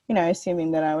 you know,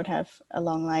 assuming that I would have a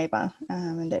long labour,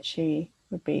 and that she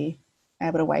would be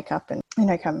able to wake up and, you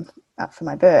know, come up for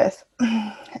my birth.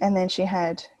 And then she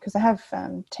had, because I have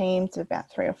teams of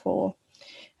about 3 or 4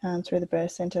 through the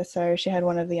birth centre, so she had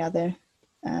one of the other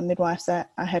midwives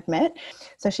that I had met.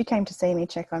 So she came to see me,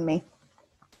 check on me,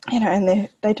 you know, and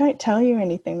they don't tell you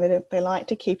anything. They like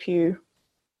to keep you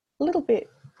a little bit,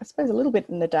 I suppose, a little bit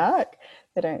in the dark.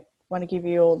 They don't want to give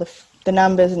you all the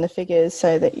numbers and the figures,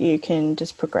 so that you can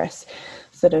just progress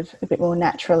sort of a bit more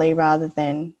naturally, rather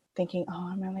than thinking, oh,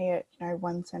 I'm only at, you know,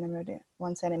 1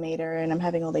 centimetre and I'm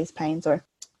having all these pains. Or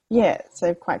yeah,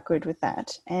 so quite good with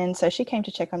that. And so she came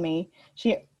to check on me.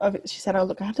 She said, oh,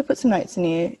 look, I have to put some notes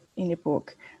in your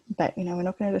book, but, you know, we're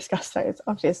not going to discuss those.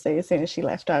 Obviously, as soon as she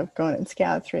left, I've gone and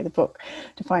scoured through the book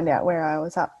to find out where I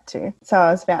was up to. So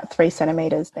I was about 3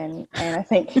 centimetres then, and I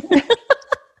think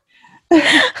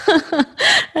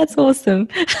That's awesome.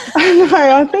 I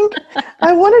know, I think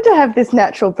I wanted to have this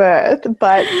natural birth,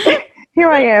 but here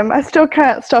I am. I still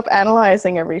can't stop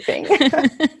analysing everything.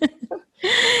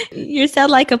 You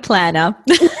sound like a planner.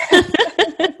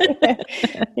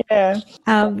 Yeah.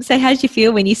 So how did you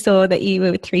feel when you saw that you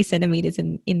were 3 centimetres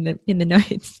in the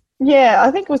notes? Yeah, I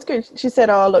think it was good. She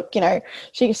said, oh, look, you know,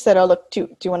 do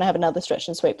you want to have another stretch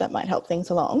and sweep? That might help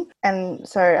things along. And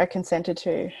so I consented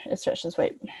to a stretch and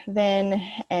sweep then.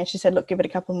 And she said, look, give it a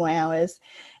couple more hours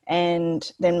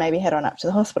and then maybe head on up to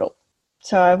the hospital.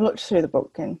 So I've looked through the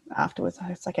book, and afterwards I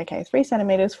was like, okay, 3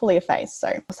 centimetres, fully effaced. So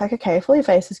I was like, okay, fully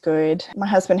effaced is good. My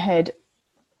husband had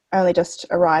only just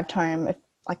arrived home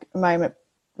like a moment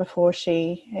before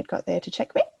she had got there to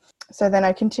check me. So then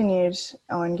I continued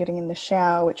on getting in the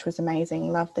shower, which was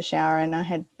amazing. Loved the shower, and I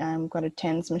had got a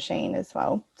TENS machine as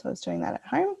well. So I was doing that at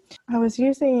home. I was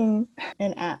using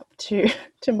an app to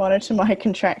monitor my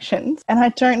contractions, and I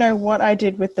don't know what I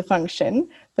did with the function,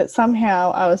 but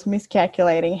somehow I was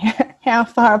miscalculating how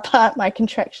far apart my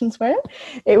contractions were.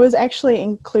 It was actually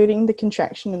including the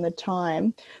contraction and the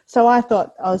time. So I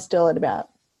thought I was still at about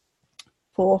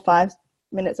 4 or 5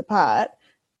 minutes apart,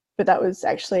 but that was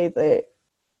actually the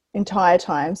entire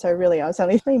time. So really I was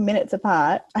only 3 minutes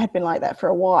apart. I had been like that for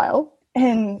a while,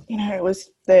 and, you know,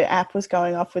 the app was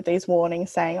going off with these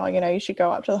warnings saying, oh, you know, you should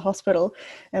go up to the hospital.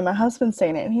 And my husband's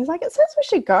seen it, and he's like, it says we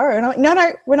should go. And I'm like,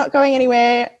 no, we're not going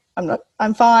anywhere.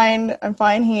 I'm fine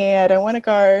here. I don't want to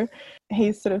go.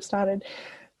 He sort of started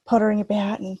pottering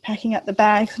about and packing up the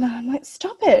bags, and I'm like,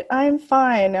 stop it, I'm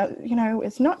fine. You know,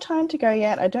 it's not time to go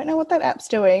yet. I don't know what that app's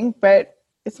doing, but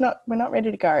we're not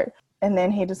ready to go. And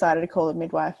then he decided to call the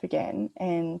midwife again,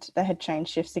 and they had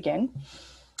changed shifts again.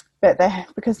 But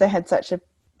because they had such a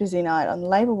busy night on the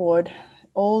labour ward,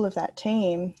 all of that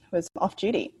team was off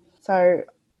duty. So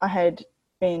I had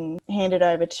been handed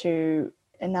over to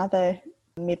another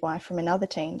midwife from another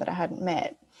team that I hadn't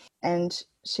met. And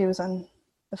she was on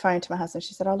the phone to my husband.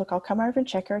 She said, oh, look, I'll come over and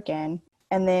check her again.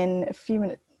 And then a few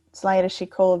minutes later, she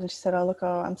called and she said,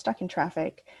 I'm stuck in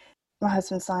traffic. My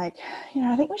husband's like, you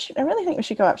know, I really think we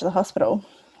should go up to the hospital.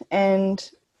 And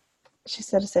she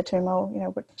said to him, oh, you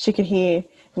know, she could hear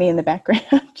me in the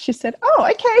background. She said,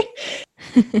 oh,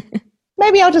 okay.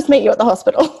 Maybe I'll just meet you at the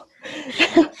hospital.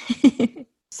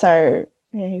 So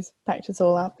yeah, he's packed us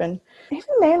all up, and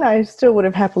even then I still would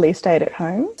have happily stayed at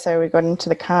home. So we got into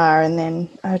the car, and then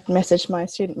I messaged my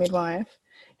student midwife,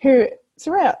 who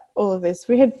throughout all of this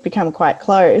we had become quite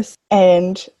close.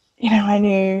 And you know, I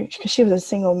knew because she was a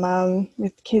single mum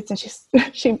with kids, and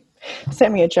she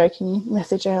sent me a joking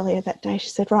message earlier that day. She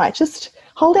said, right, just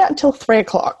hold out until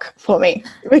 3:00 for me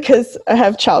because I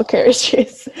have childcare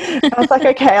issues. I was like,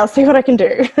 okay, I'll see what I can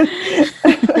do.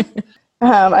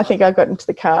 I think I got into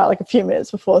the car like a few minutes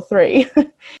before 3.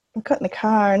 I got in the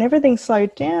car and everything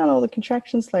slowed down. All the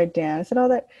contractions slowed down. I said,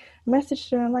 that message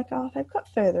to her. I'm like, they've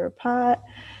got further apart.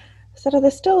 I said,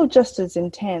 they're still just as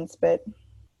intense, but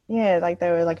yeah, like they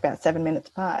were like about 7 minutes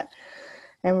apart.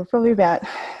 And we're probably about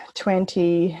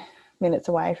 20 minutes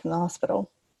away from the hospital.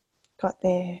 Got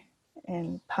there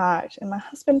and parked. And my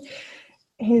husband,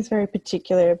 he's very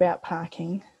particular about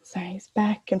parking. So he's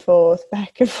back and forth,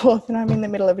 and I'm in the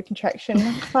middle of a contraction.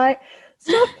 And I'm like,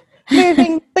 stop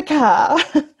moving the car.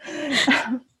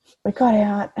 We got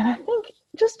out, and I think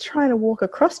just trying to walk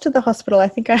across to the hospital, I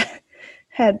think I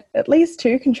had at least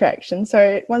 2 contractions.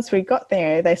 So once we got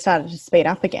there, they started to speed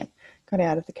up again. Got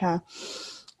out of the car.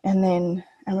 And then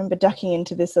I remember ducking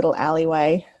into this little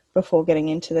alleyway before getting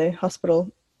into the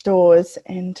hospital doors,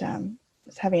 and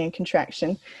was having a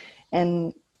contraction.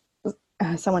 And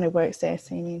someone who works there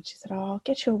seen me, and she said, I'll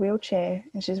get you a wheelchair.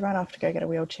 And she's run off to go get a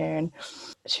wheelchair, and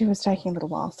she was taking a little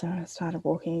while, so I started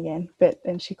walking again. But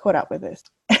then she caught up with us.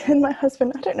 And my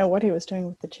husband, I don't know what he was doing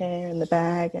with the chair and the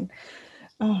bag, and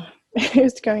he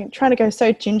was trying to go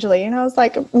so gingerly, and I was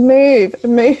like, move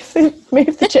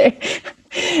the chair.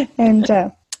 And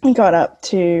I got up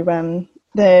to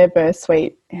the birth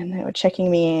suite, and they were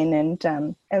checking me in,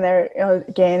 and they're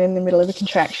again in the middle of a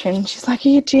contraction. She's like,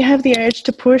 do you have the urge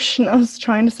to push? And I was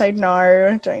trying to say, no,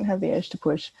 I don't have the urge to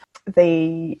push.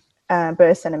 The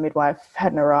birth centre midwife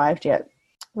hadn't arrived yet.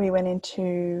 We went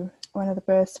into one of the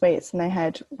birth suites, and they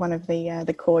had one of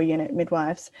the core unit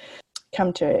midwives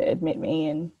come to admit me,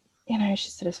 and you know, she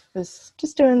sort of was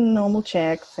just doing normal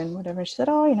checks and whatever. She said,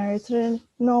 you know, it's a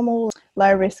normal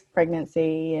low risk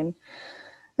pregnancy, and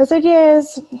I said,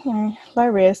 yes, you know, low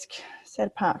risk, set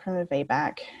apart from a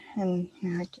VBAC. And you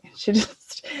know, she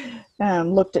just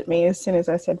looked at me as soon as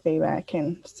I said VBAC,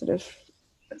 and sort of,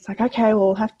 it's like, okay,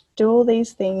 we'll have to do all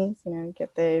these things, you know,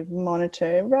 get the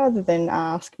monitor, rather than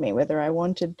ask me whether I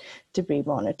wanted to be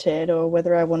monitored or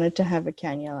whether I wanted to have a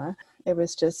cannula. It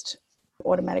was just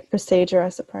automatic procedure, I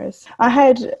suppose. I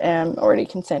had already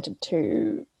consented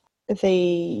to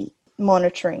the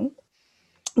monitoring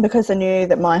because I knew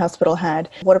that my hospital had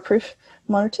waterproof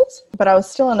monitors, but I was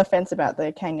still on the fence about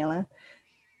the cannula.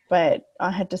 But I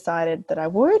had decided that I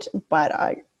would, but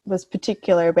I was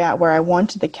particular about where I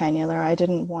wanted the cannula. I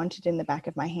didn't want it in the back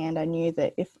of my hand. I knew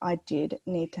that if I did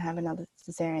need to have another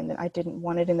caesarean, that I didn't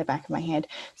want it in the back of my hand,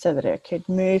 so that I could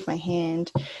move my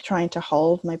hand, trying to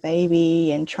hold my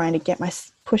baby and trying to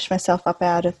push myself up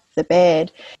out of the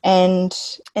bed. And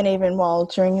even while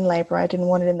during labour, I didn't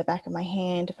want it in the back of my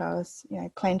hand if I was, you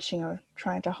know, clenching or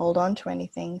trying to hold on to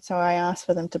anything. So I asked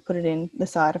for them to put it in the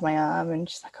side of my arm, and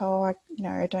she's like, I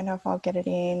don't know if I'll get it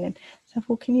in. And I said,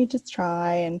 well, can you just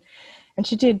try? And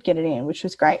she did get it in, which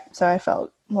was great. So I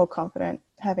felt more confident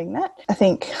having that. I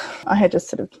think I had just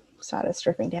sort of started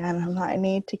stripping down, and I'm like, I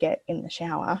need to get in the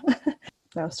shower.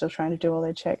 They were still trying to do all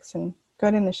their checks, and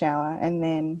got in the shower, and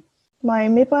then my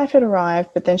midwife had arrived,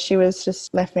 but then she was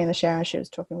just left me in the shower. She was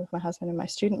talking with my husband, and my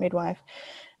student midwife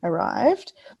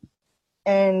arrived.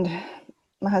 And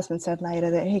my husband said later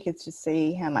that he could just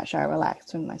see how much I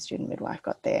relaxed when my student midwife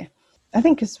got there. I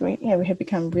think because we had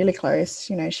become really close.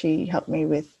 You know, she helped me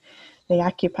with the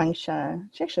acupuncture.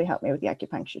 She actually helped me with the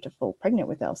acupuncture to fall pregnant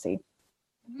with Elsie.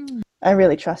 I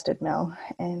really trusted Mel,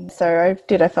 and so I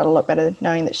felt a lot better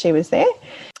knowing that she was there.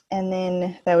 And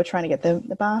then they were trying to get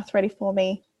the bath ready for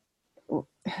me.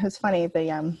 It was funny,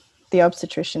 the the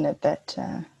obstetrician at that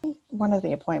one of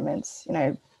the appointments,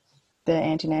 the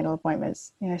antenatal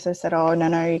appointments, so said, "Oh,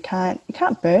 no, you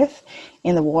can't birth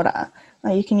in the water.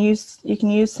 You can use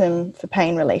them for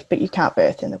pain relief, but you can't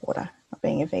birth in the water, not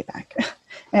being a VBAC."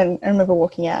 And I remember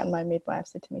walking out, and my midwife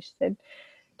said to me, she said,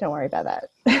 "Don't worry about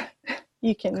that.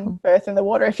 You can birth in the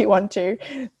water if you want to.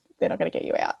 They're not going to get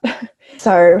you out."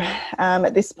 So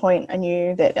at this point, I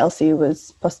knew that Elsie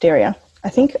was posterior. I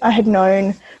think I had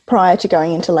known prior to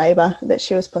going into labour that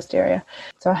she was posterior.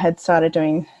 So I had started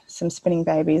doing some spinning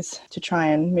babies to try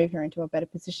and move her into a better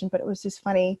position. But it was this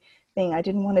funny thing. I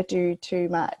didn't want to do too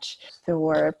much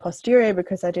for posterior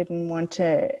because I didn't want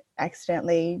to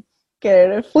accidentally get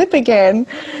her to flip again.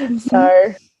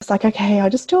 So it's like, okay, I'll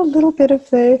just do a little bit of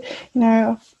the,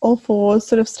 all fours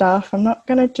sort of stuff. I'm not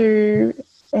going to do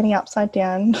any upside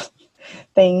down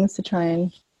things to try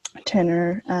and turn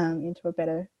her into a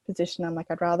better position. I'm like,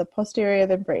 I'd rather posterior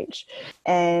than breech.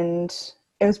 And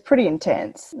it was pretty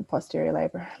intense, the posterior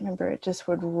labour. I remember it just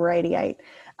would radiate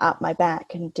up my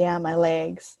back and down my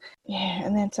legs. Yeah,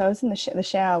 and then so I was in the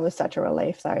shower was such a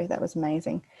relief, though. That was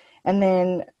amazing. And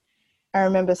then I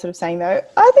remember sort of saying, though,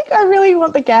 I think I really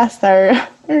want the gas, though.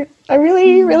 I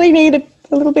really, really need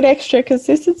a little bit extra because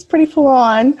this is pretty full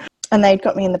on. And they'd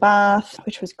got me in the bath,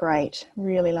 which was great.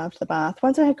 Really loved the bath.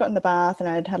 Once I had got in the bath and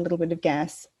I'd had a little bit of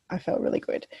gas, I felt really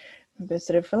good. I remember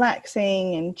sort of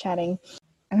relaxing and chatting.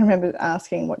 And I remember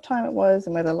asking what time it was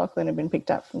and whether Lachlan had been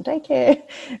picked up from daycare.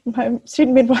 And my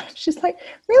student midwife, she's like,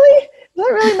 "Really? Does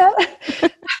that really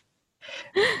matter?"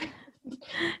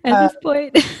 At this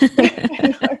point.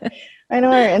 I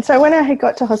know. And so when I had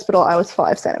got to hospital, I was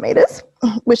 5 centimetres,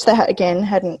 which they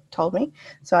hadn't told me.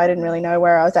 So I didn't really know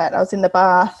where I was at. I was in the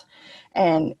bath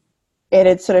and it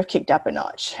had sort of kicked up a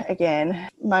notch again.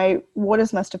 My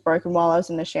waters must have broken while I was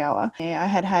in the shower. Yeah, I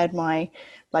had my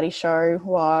bloody show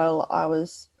while I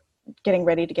was getting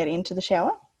ready to get into the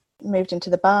shower. Moved into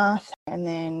the bath, and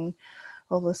then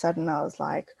all of a sudden I was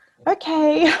like,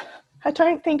 okay, I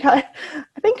think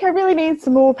I really need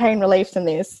some more pain relief than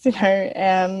this,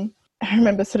 I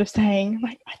remember sort of saying,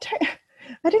 like,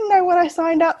 I didn't know what I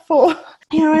signed up for.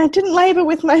 I didn't labour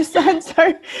with my son,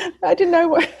 so I didn't know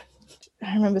what.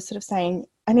 I remember sort of saying,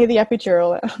 I need the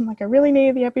epidural. I'm like, I really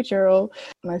need the epidural.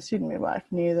 My student midwife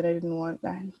knew that I didn't want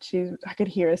that. I could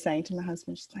hear her saying to my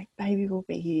husband, she's like, "Baby will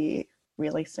be here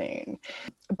really soon."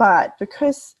 But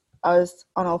because I was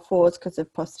on all fours because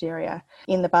of posterior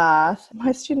in the bath,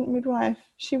 my student midwife,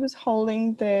 she was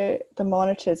holding the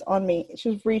monitors on me. She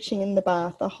was reaching in the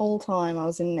bath the whole time I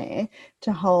was in there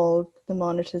to hold the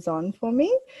monitors on for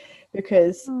me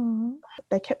because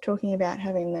they kept talking about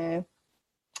having the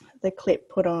clip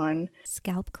put on.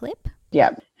 Scalp clip? Yeah.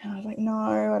 And I was like, no,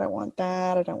 I don't want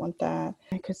that.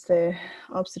 Because the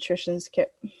obstetricians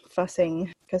kept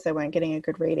fussing because they weren't getting a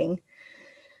good reading.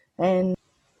 And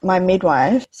my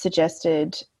midwife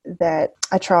suggested that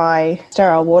I try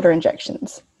sterile water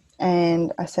injections.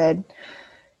 And I said,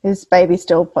 "Is baby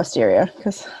still posterior?"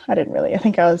 Because I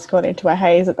think I was got into a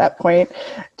haze at that point.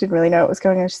 Didn't really know what was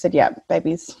going on. She said, "Yeah,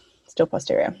 baby's still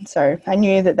posterior." So I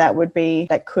knew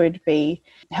that could be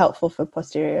helpful for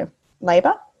posterior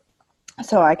labour.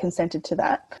 So I consented to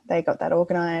that. They got that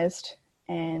organised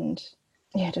and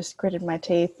just gritted my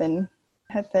teeth and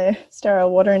had the sterile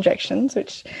water injections,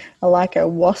 which are like a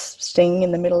wasp sting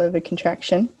in the middle of a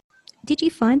contraction. Did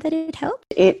you find that it helped?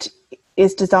 It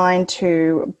is designed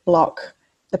to block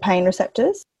the pain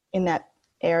receptors in that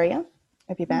area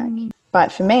of your back.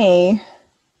 But for me,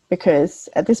 because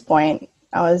at this point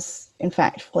I was in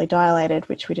fact fully dilated,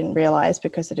 which we didn't realise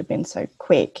because it had been so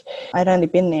quick. I'd only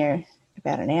been there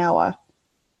about an hour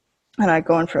and I'd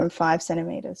gone from 5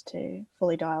 centimetres to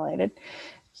fully dilated.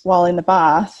 While in the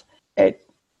bath, it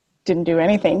didn't do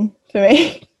anything for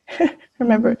me. I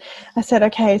remember I said,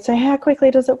 "Okay, so how quickly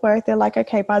does it work?" They're like,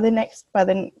 "Okay, by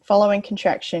the following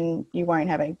contraction, you won't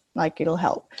have it'll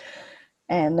help."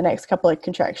 And the next couple of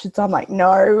contractions, I'm like,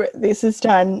 "No, this has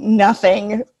done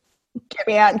nothing. Get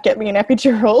me out and get me an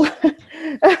epidural."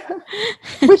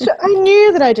 Which I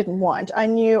knew that I didn't want. I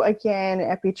knew, again,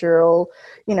 epidural,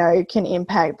 can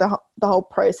impact the whole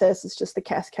process. It's just the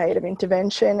cascade of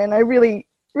intervention. And I really,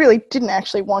 really didn't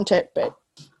actually want it. But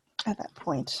at that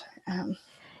point...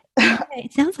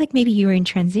 it sounds like maybe you were in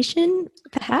transition,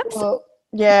 perhaps. Well,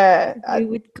 yeah.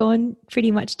 You had gone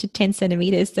pretty much to 10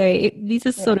 centimetres. So these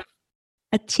are sort of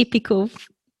a typical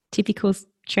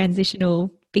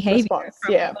transitional behavior response.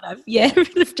 from Yeah.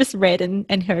 what I've just read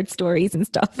and heard stories and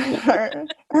stuff. I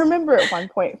remember at one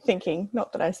point thinking,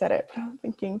 not that I said it, but I'm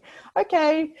thinking,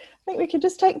 okay, I think we could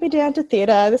just take me down to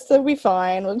theatre. This will be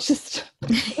fine. We'll just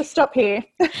stop here.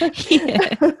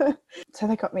 So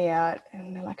they got me out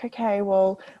and they're like, okay,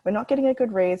 well, we're not getting a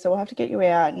good read, so we'll have to get you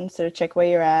out and sort of check where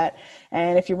you're at.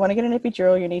 And if you want to get an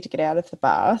epidural, you need to get out of the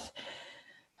bath.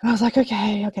 And I was like,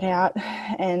 okay, I'll get out.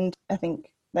 And I think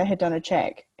they had done a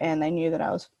check and they knew that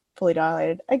I was fully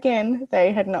dilated. Again,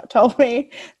 they had not told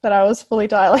me that I was fully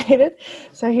dilated.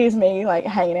 So here's me like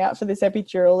hanging out for this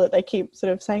epidural that they keep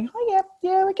sort of saying, oh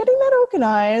yeah, we're getting that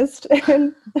organised,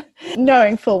 and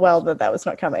knowing full well that that was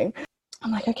not coming.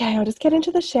 I'm like, okay, I'll just get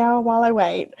into the shower while I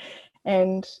wait.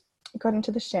 And got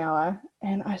into the shower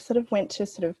and I sort of went to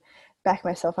sort of back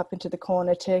myself up into the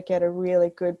corner to get a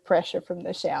really good pressure from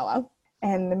the shower.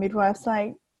 And the midwife's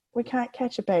like, we can't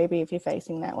catch a baby if you're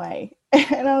facing that way.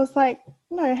 And I was like,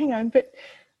 no, hang on, but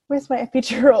where's my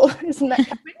epidural? Isn't that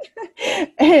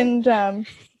coming?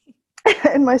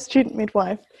 And my student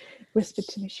midwife whispered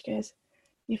to me, she goes,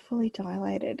 you're fully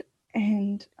dilated.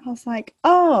 And I was like,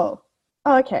 oh,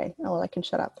 okay. Oh, well, I can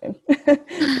shut up then.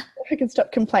 I can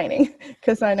stop complaining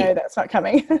because I know that's not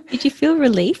coming. Did you feel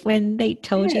relief when they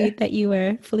told you that you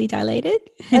were fully dilated?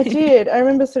 I did. I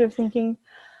remember sort of thinking,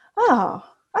 oh,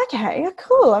 okay,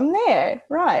 cool, I'm there.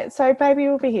 Right, so baby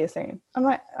will be here soon. I'm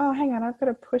like, oh, hang on, I've got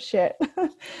to push it.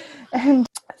 And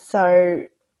so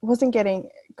wasn't getting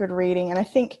good reading. And I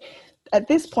think at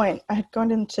this point I had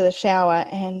gone into the shower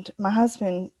and my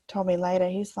husband told me later,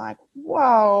 he's like,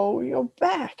 whoa, you're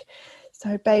back.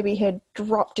 So baby had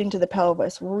dropped into the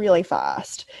pelvis really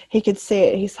fast. He could see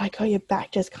it. He's like, oh, your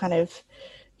back just kind of,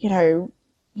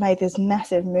 made this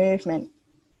massive movement.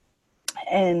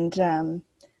 And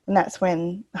that's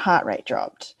when the heart rate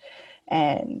dropped,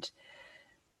 and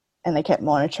they kept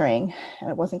monitoring, and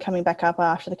it wasn't coming back up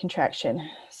after the contraction.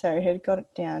 So he had got it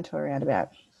down to around about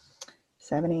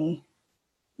 70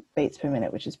 beats per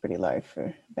minute, which is pretty low for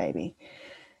a baby.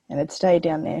 And it stayed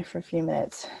down there for a few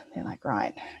minutes. They're like,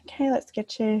 right, okay, let's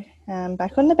get you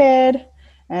back on the bed.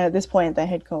 And at this point, they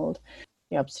had called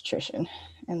the obstetrician,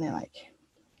 and they're like,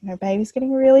 baby's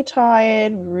getting really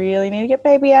tired. We really need to get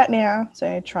baby out now.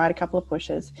 So I tried a couple of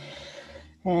pushes,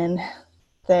 and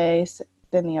then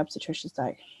the obstetrician's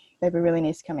like, baby really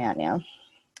needs to come out now.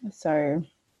 So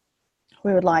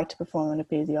we would like to perform an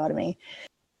episiotomy,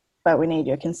 but we need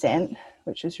your consent,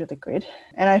 which was really good.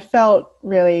 And I felt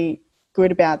really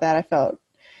good about that. I felt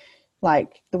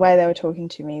like the way they were talking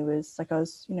to me was like I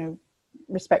was,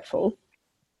 respectful,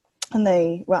 and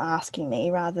they were asking me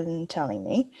rather than telling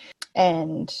me.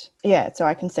 And so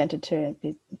I consented to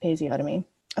episiotomy.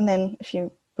 And then a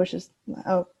few pushes,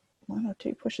 one or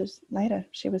two pushes later,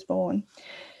 she was born.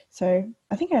 So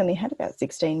I think I only had about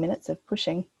 16 minutes of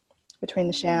pushing between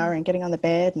the shower and getting on the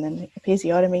bed and then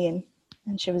episiotomy,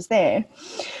 and she was there.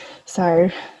 So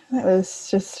that was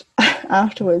just,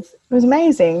 afterwards, it was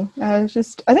amazing. I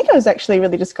think I was actually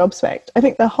really just gobsmacked. I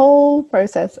think the whole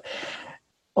process,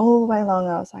 all the way along,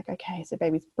 I was like, okay, so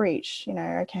baby's breech,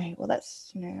 okay, well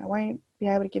that's, I won't be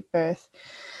able to give birth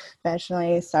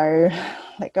vaginally, so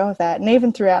let go of that. And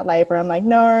even throughout labour, I'm like,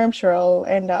 no, I'm sure I'll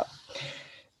end up,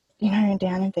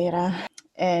 down in theatre.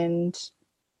 And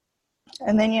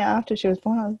then, after she was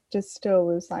born, I just still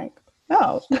was like,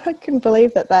 oh, I couldn't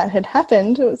believe that had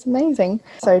happened. It was amazing.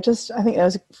 So I think there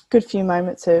was a good few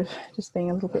moments of just being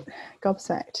a little bit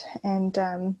gobsmacked.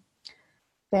 And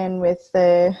then with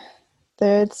the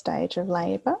third stage of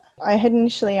labour, I had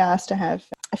initially asked to have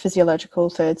a physiological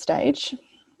third stage,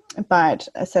 but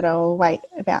I said I'll wait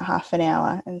about half an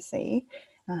hour and see.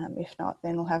 If not,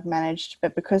 then we'll have managed.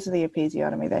 But because of the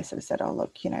episiotomy, they sort of said, oh,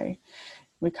 look,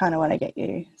 we kind of want to get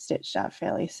you stitched up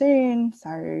fairly soon.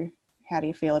 So how do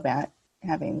you feel about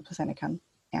having the placenta come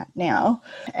out now?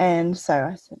 And so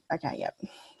I said, okay, yep,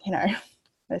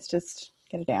 let's just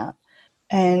get it out.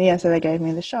 And so they gave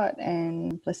me the shot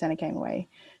and placenta came away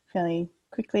fairly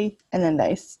quickly. And then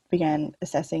they began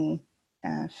assessing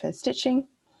for stitching.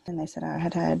 And they said I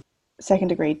had a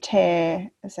second-degree tear,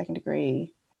 a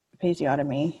second-degree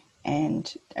episiotomy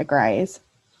and a graze.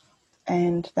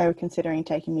 And they were considering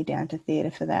taking me down to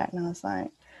theatre for that. And I was like,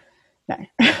 no.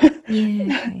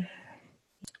 Yeah.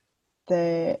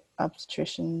 The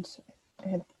obstetricians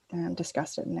had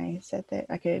discussed it, and they said that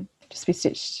I could just be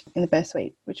stitched in the birth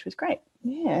suite, which was great.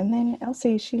 Yeah, and then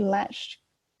Elsie, she latched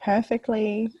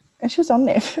perfectly, and she was on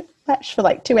there, latched for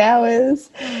like 2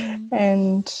 hours,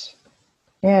 and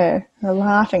we're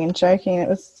laughing and joking. It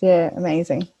was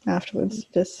amazing afterwards.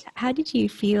 Just how did you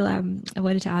feel? I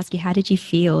wanted to ask you, how did you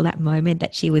feel that moment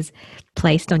that she was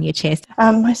placed on your chest?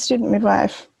 My student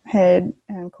midwife had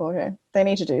caught her. They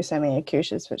need to do so many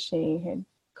accouchures, but she had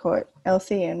caught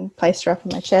Elsie and placed her up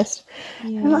on my chest.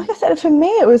 Yeah. And like I said, for me,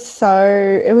 it was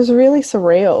really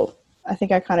surreal. I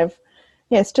think I kind of,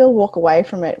 still walk away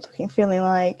from it feeling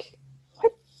like,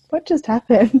 what just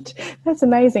happened? That's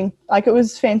amazing. Like, it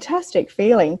was fantastic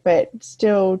feeling, but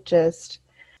still just,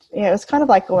 it was kind of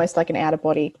like almost like an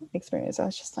out-of-body experience. I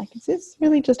was just like, is this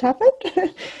really just happened?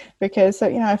 Because,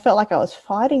 I felt like I was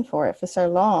fighting for it for so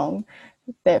long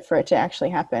that for it to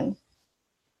actually happen.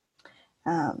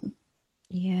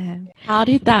 Yeah. How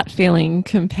did that feeling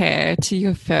compare to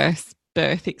your first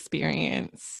birth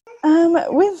experience?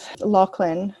 With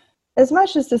Lachlan, as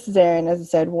much as the caesarean, as I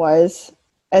said, was,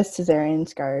 as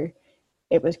caesareans go,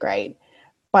 it was great.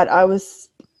 But I was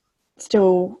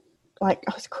still, I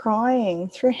was crying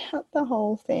throughout the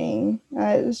whole thing.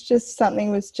 It was just,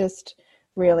 something was just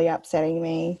really upsetting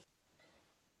me.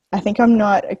 I think I'm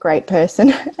not a great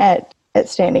person at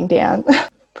standing down,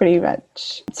 pretty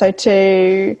much. So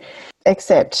to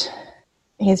accept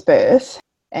his birth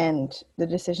and the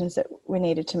decisions that we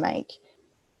needed to make,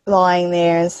 lying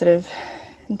there and sort of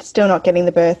still not getting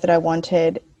the birth that I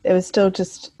wanted, it was still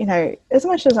just, as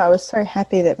much as I was so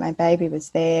happy that my baby was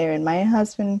there and my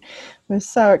husband was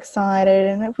so excited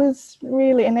and it was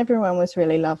really, and everyone was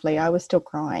really lovely, I was still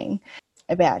crying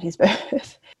about his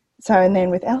birth. So, and then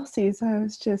with Elsie's, I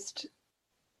was just,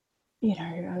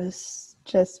 I was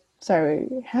just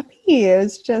so happy. It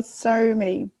was just so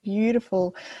many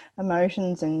beautiful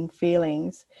emotions and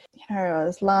feelings. I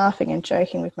was laughing and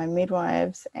joking with my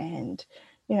midwives and,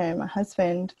 my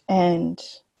husband, and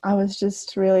I was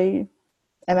just really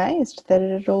amazed that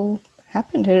it had all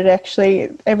happened. It had actually,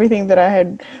 everything that I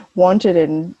had wanted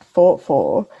and fought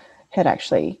for had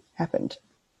actually happened.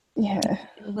 Yeah.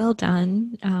 Well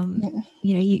done.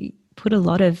 You put a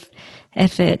lot of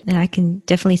effort, and I can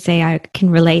definitely say I can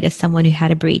relate as someone who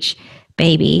had a breech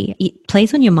baby. It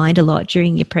plays on your mind a lot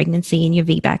during your pregnancy and your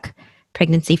VBAC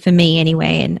pregnancy, for me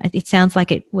anyway, and it sounds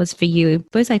like it was for you.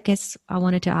 But I guess I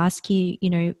wanted to ask you,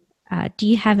 do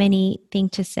you have anything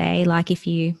to say, like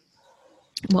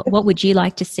what would you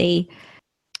like to see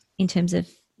in terms of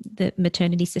the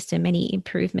maternity system, any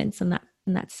improvements on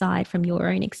that side from your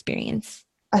own experience?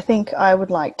 I think I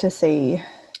would like to see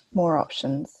more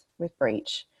options with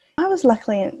breech. I was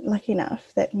lucky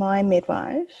enough that my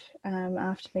midwife,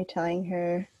 after me telling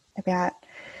her about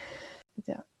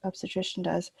the obstetrician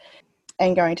does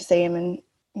and going to see him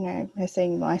and, her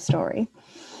seeing my story,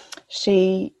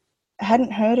 she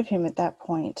hadn't heard of him at that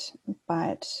point,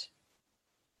 but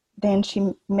then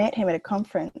she met him at a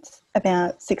conference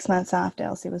about 6 months after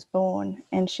Elsie was born,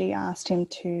 and she asked him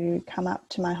to come up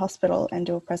to my hospital and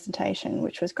do a presentation,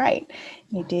 which was great.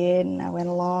 And he did, and I went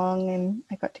along and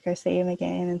I got to go see him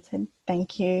again and said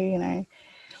thank you,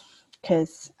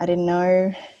 because I didn't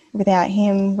know without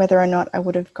him whether or not I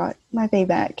would have got my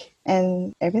VBAC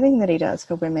and everything that he does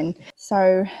for women.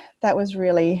 So that was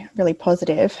really, really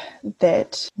positive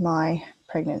that my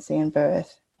pregnancy and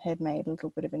birth had made a little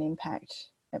bit of an impact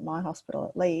at my hospital,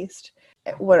 at least.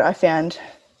 What I found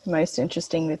most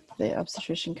interesting with the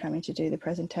obstetrician coming to do the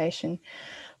presentation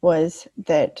was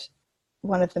that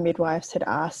one of the midwives had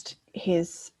asked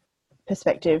his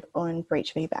perspective on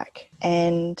breech VBAC,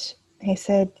 and he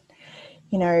said,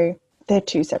 they're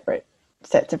two separate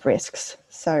sets of risks,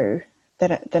 so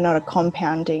they're not a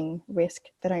compounding risk.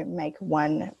 They don't make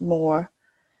one more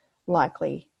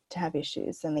likely to have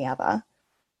issues than the other.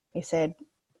 He said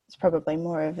it's probably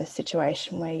more of a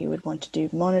situation where you would want to do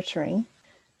monitoring,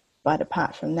 but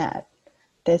apart from that,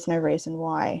 there's no reason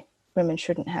why women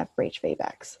shouldn't have breech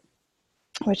VBACs,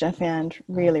 which I found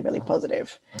really, really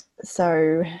positive.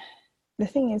 So the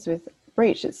thing is with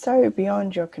breech, it's so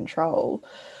beyond your control.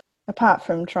 Apart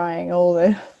from trying all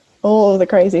the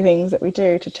crazy things that we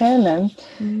do to turn them,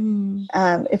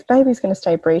 if baby's going to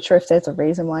stay breech, or if there's a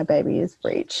reason why baby is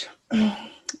breech,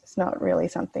 it's not really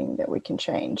something that we can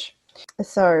change.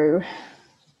 So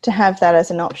to have that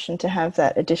as an option, to have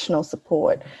that additional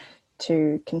support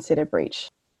to consider breech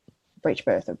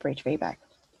birth or breech VBAC,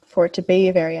 for it to be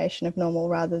a variation of normal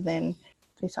rather than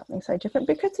be something so different,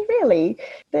 because really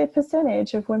the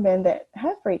percentage of women that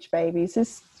have breech babies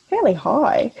is fairly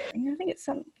high. I think it's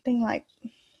something like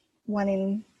 1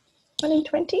 in 20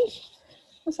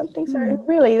 or something. So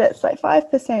really that's like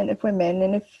 5% of women,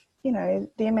 and if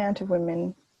the amount of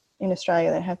women in Australia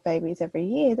that have babies every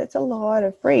year, that's a lot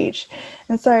of breech.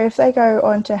 And so if they go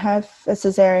on to have a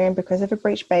caesarean because of a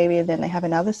breech baby, and then they have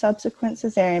another subsequent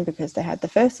caesarean because they had the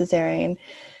first caesarean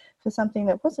for something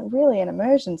that wasn't really an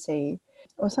emergency,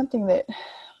 or something that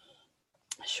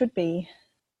should be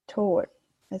taught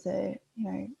as a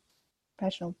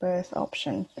vaginal birth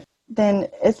option, then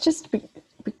it just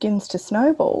begins to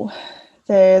snowball.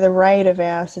 The rate of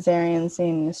our caesareans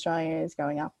in Australia is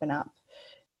going up and up,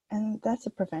 and that's a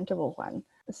preventable one.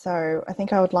 So I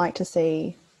think I would like to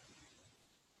see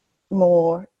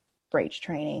more breech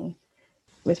training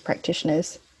with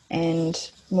practitioners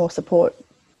and more support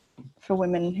for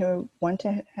women who want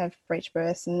to have breech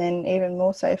births, and then even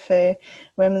more so for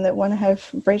women that want to have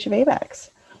breech VBACs.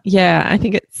 Yeah, I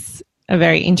think it's a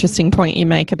very interesting point you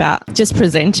make about just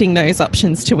presenting those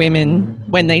options to women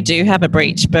when they do have a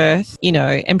breech birth, you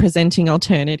know, and presenting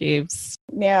alternatives.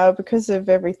 Now, because of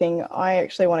everything, I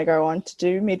actually want to go on to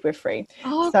do midwifery.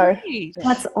 Oh, so great.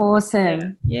 That's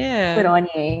awesome. Yeah. Good on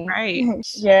you. Great.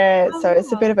 Yeah, so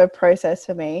it's a bit of a process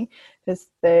for me because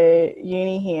the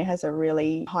uni here has a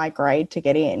really high grade to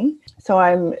get in. So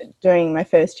I'm doing my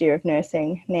first year of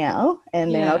nursing now,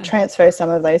 and then I'll transfer some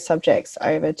of those subjects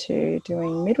over to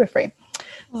doing midwifery.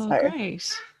 Oh, so,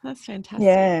 great. That's fantastic.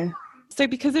 Yeah. So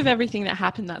because of everything that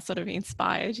happened, that sort of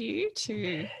inspired you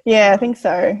to... Yeah, I think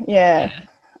so. Yeah.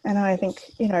 And I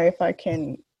think, you know, if I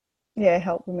can,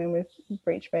 help women with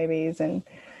breech babies and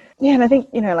I think,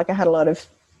 you know, like I had a lot of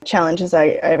challenges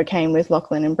I overcame with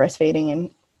Lachlan and breastfeeding, and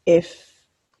if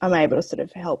I'm able to sort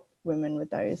of help women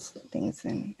with those things,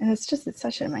 and it's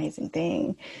such an amazing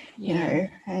thing, you know,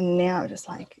 and now I'm just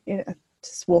like,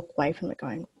 just walk away from it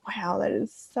going, wow, that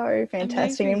is so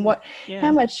fantastic. Amazing. And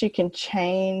how much you can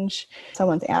change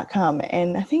someone's outcome.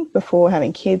 And I think before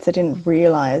having kids, I didn't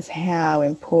realise how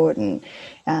important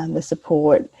the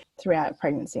support throughout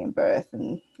pregnancy and birth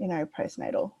and, you know,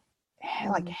 postnatal,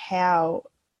 like how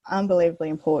unbelievably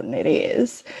important it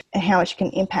is and how much it can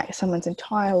impact someone's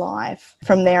entire life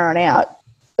from there on out.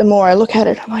 The more I look at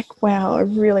it, I'm like, wow, I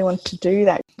really want to do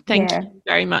that. Thank you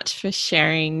very much for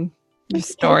sharing your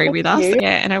story with us.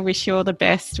 Yeah, and I wish you all the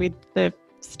best with the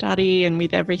study and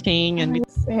with everything. And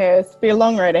it's be a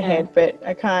long road ahead, but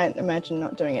I can't imagine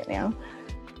not doing it now.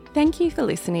 Thank you for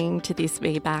listening to this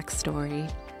VBAC story.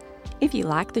 If you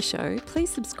like the show, please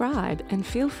subscribe and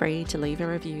feel free to leave a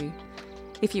review.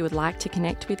 If you would like to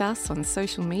connect with us on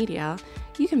social media,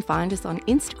 you can find us on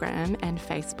Instagram and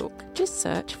Facebook. Just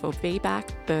search for VBAC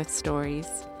Birth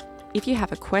Stories. If you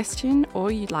have a question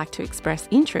or you'd like to express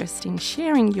interest in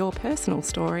sharing your personal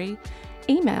story,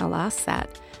 email us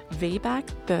at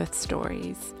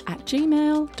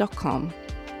vbacbirthstories@gmail.com.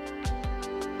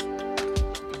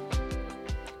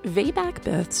 VBAC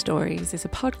Birth Stories is a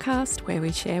podcast where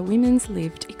we share women's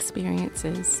lived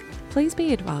experiences. Please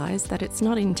be advised that it's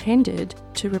not intended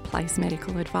to replace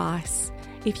medical advice.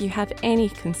 If you have any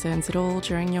concerns at all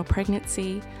during your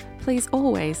pregnancy, please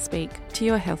always speak to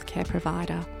your healthcare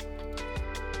provider.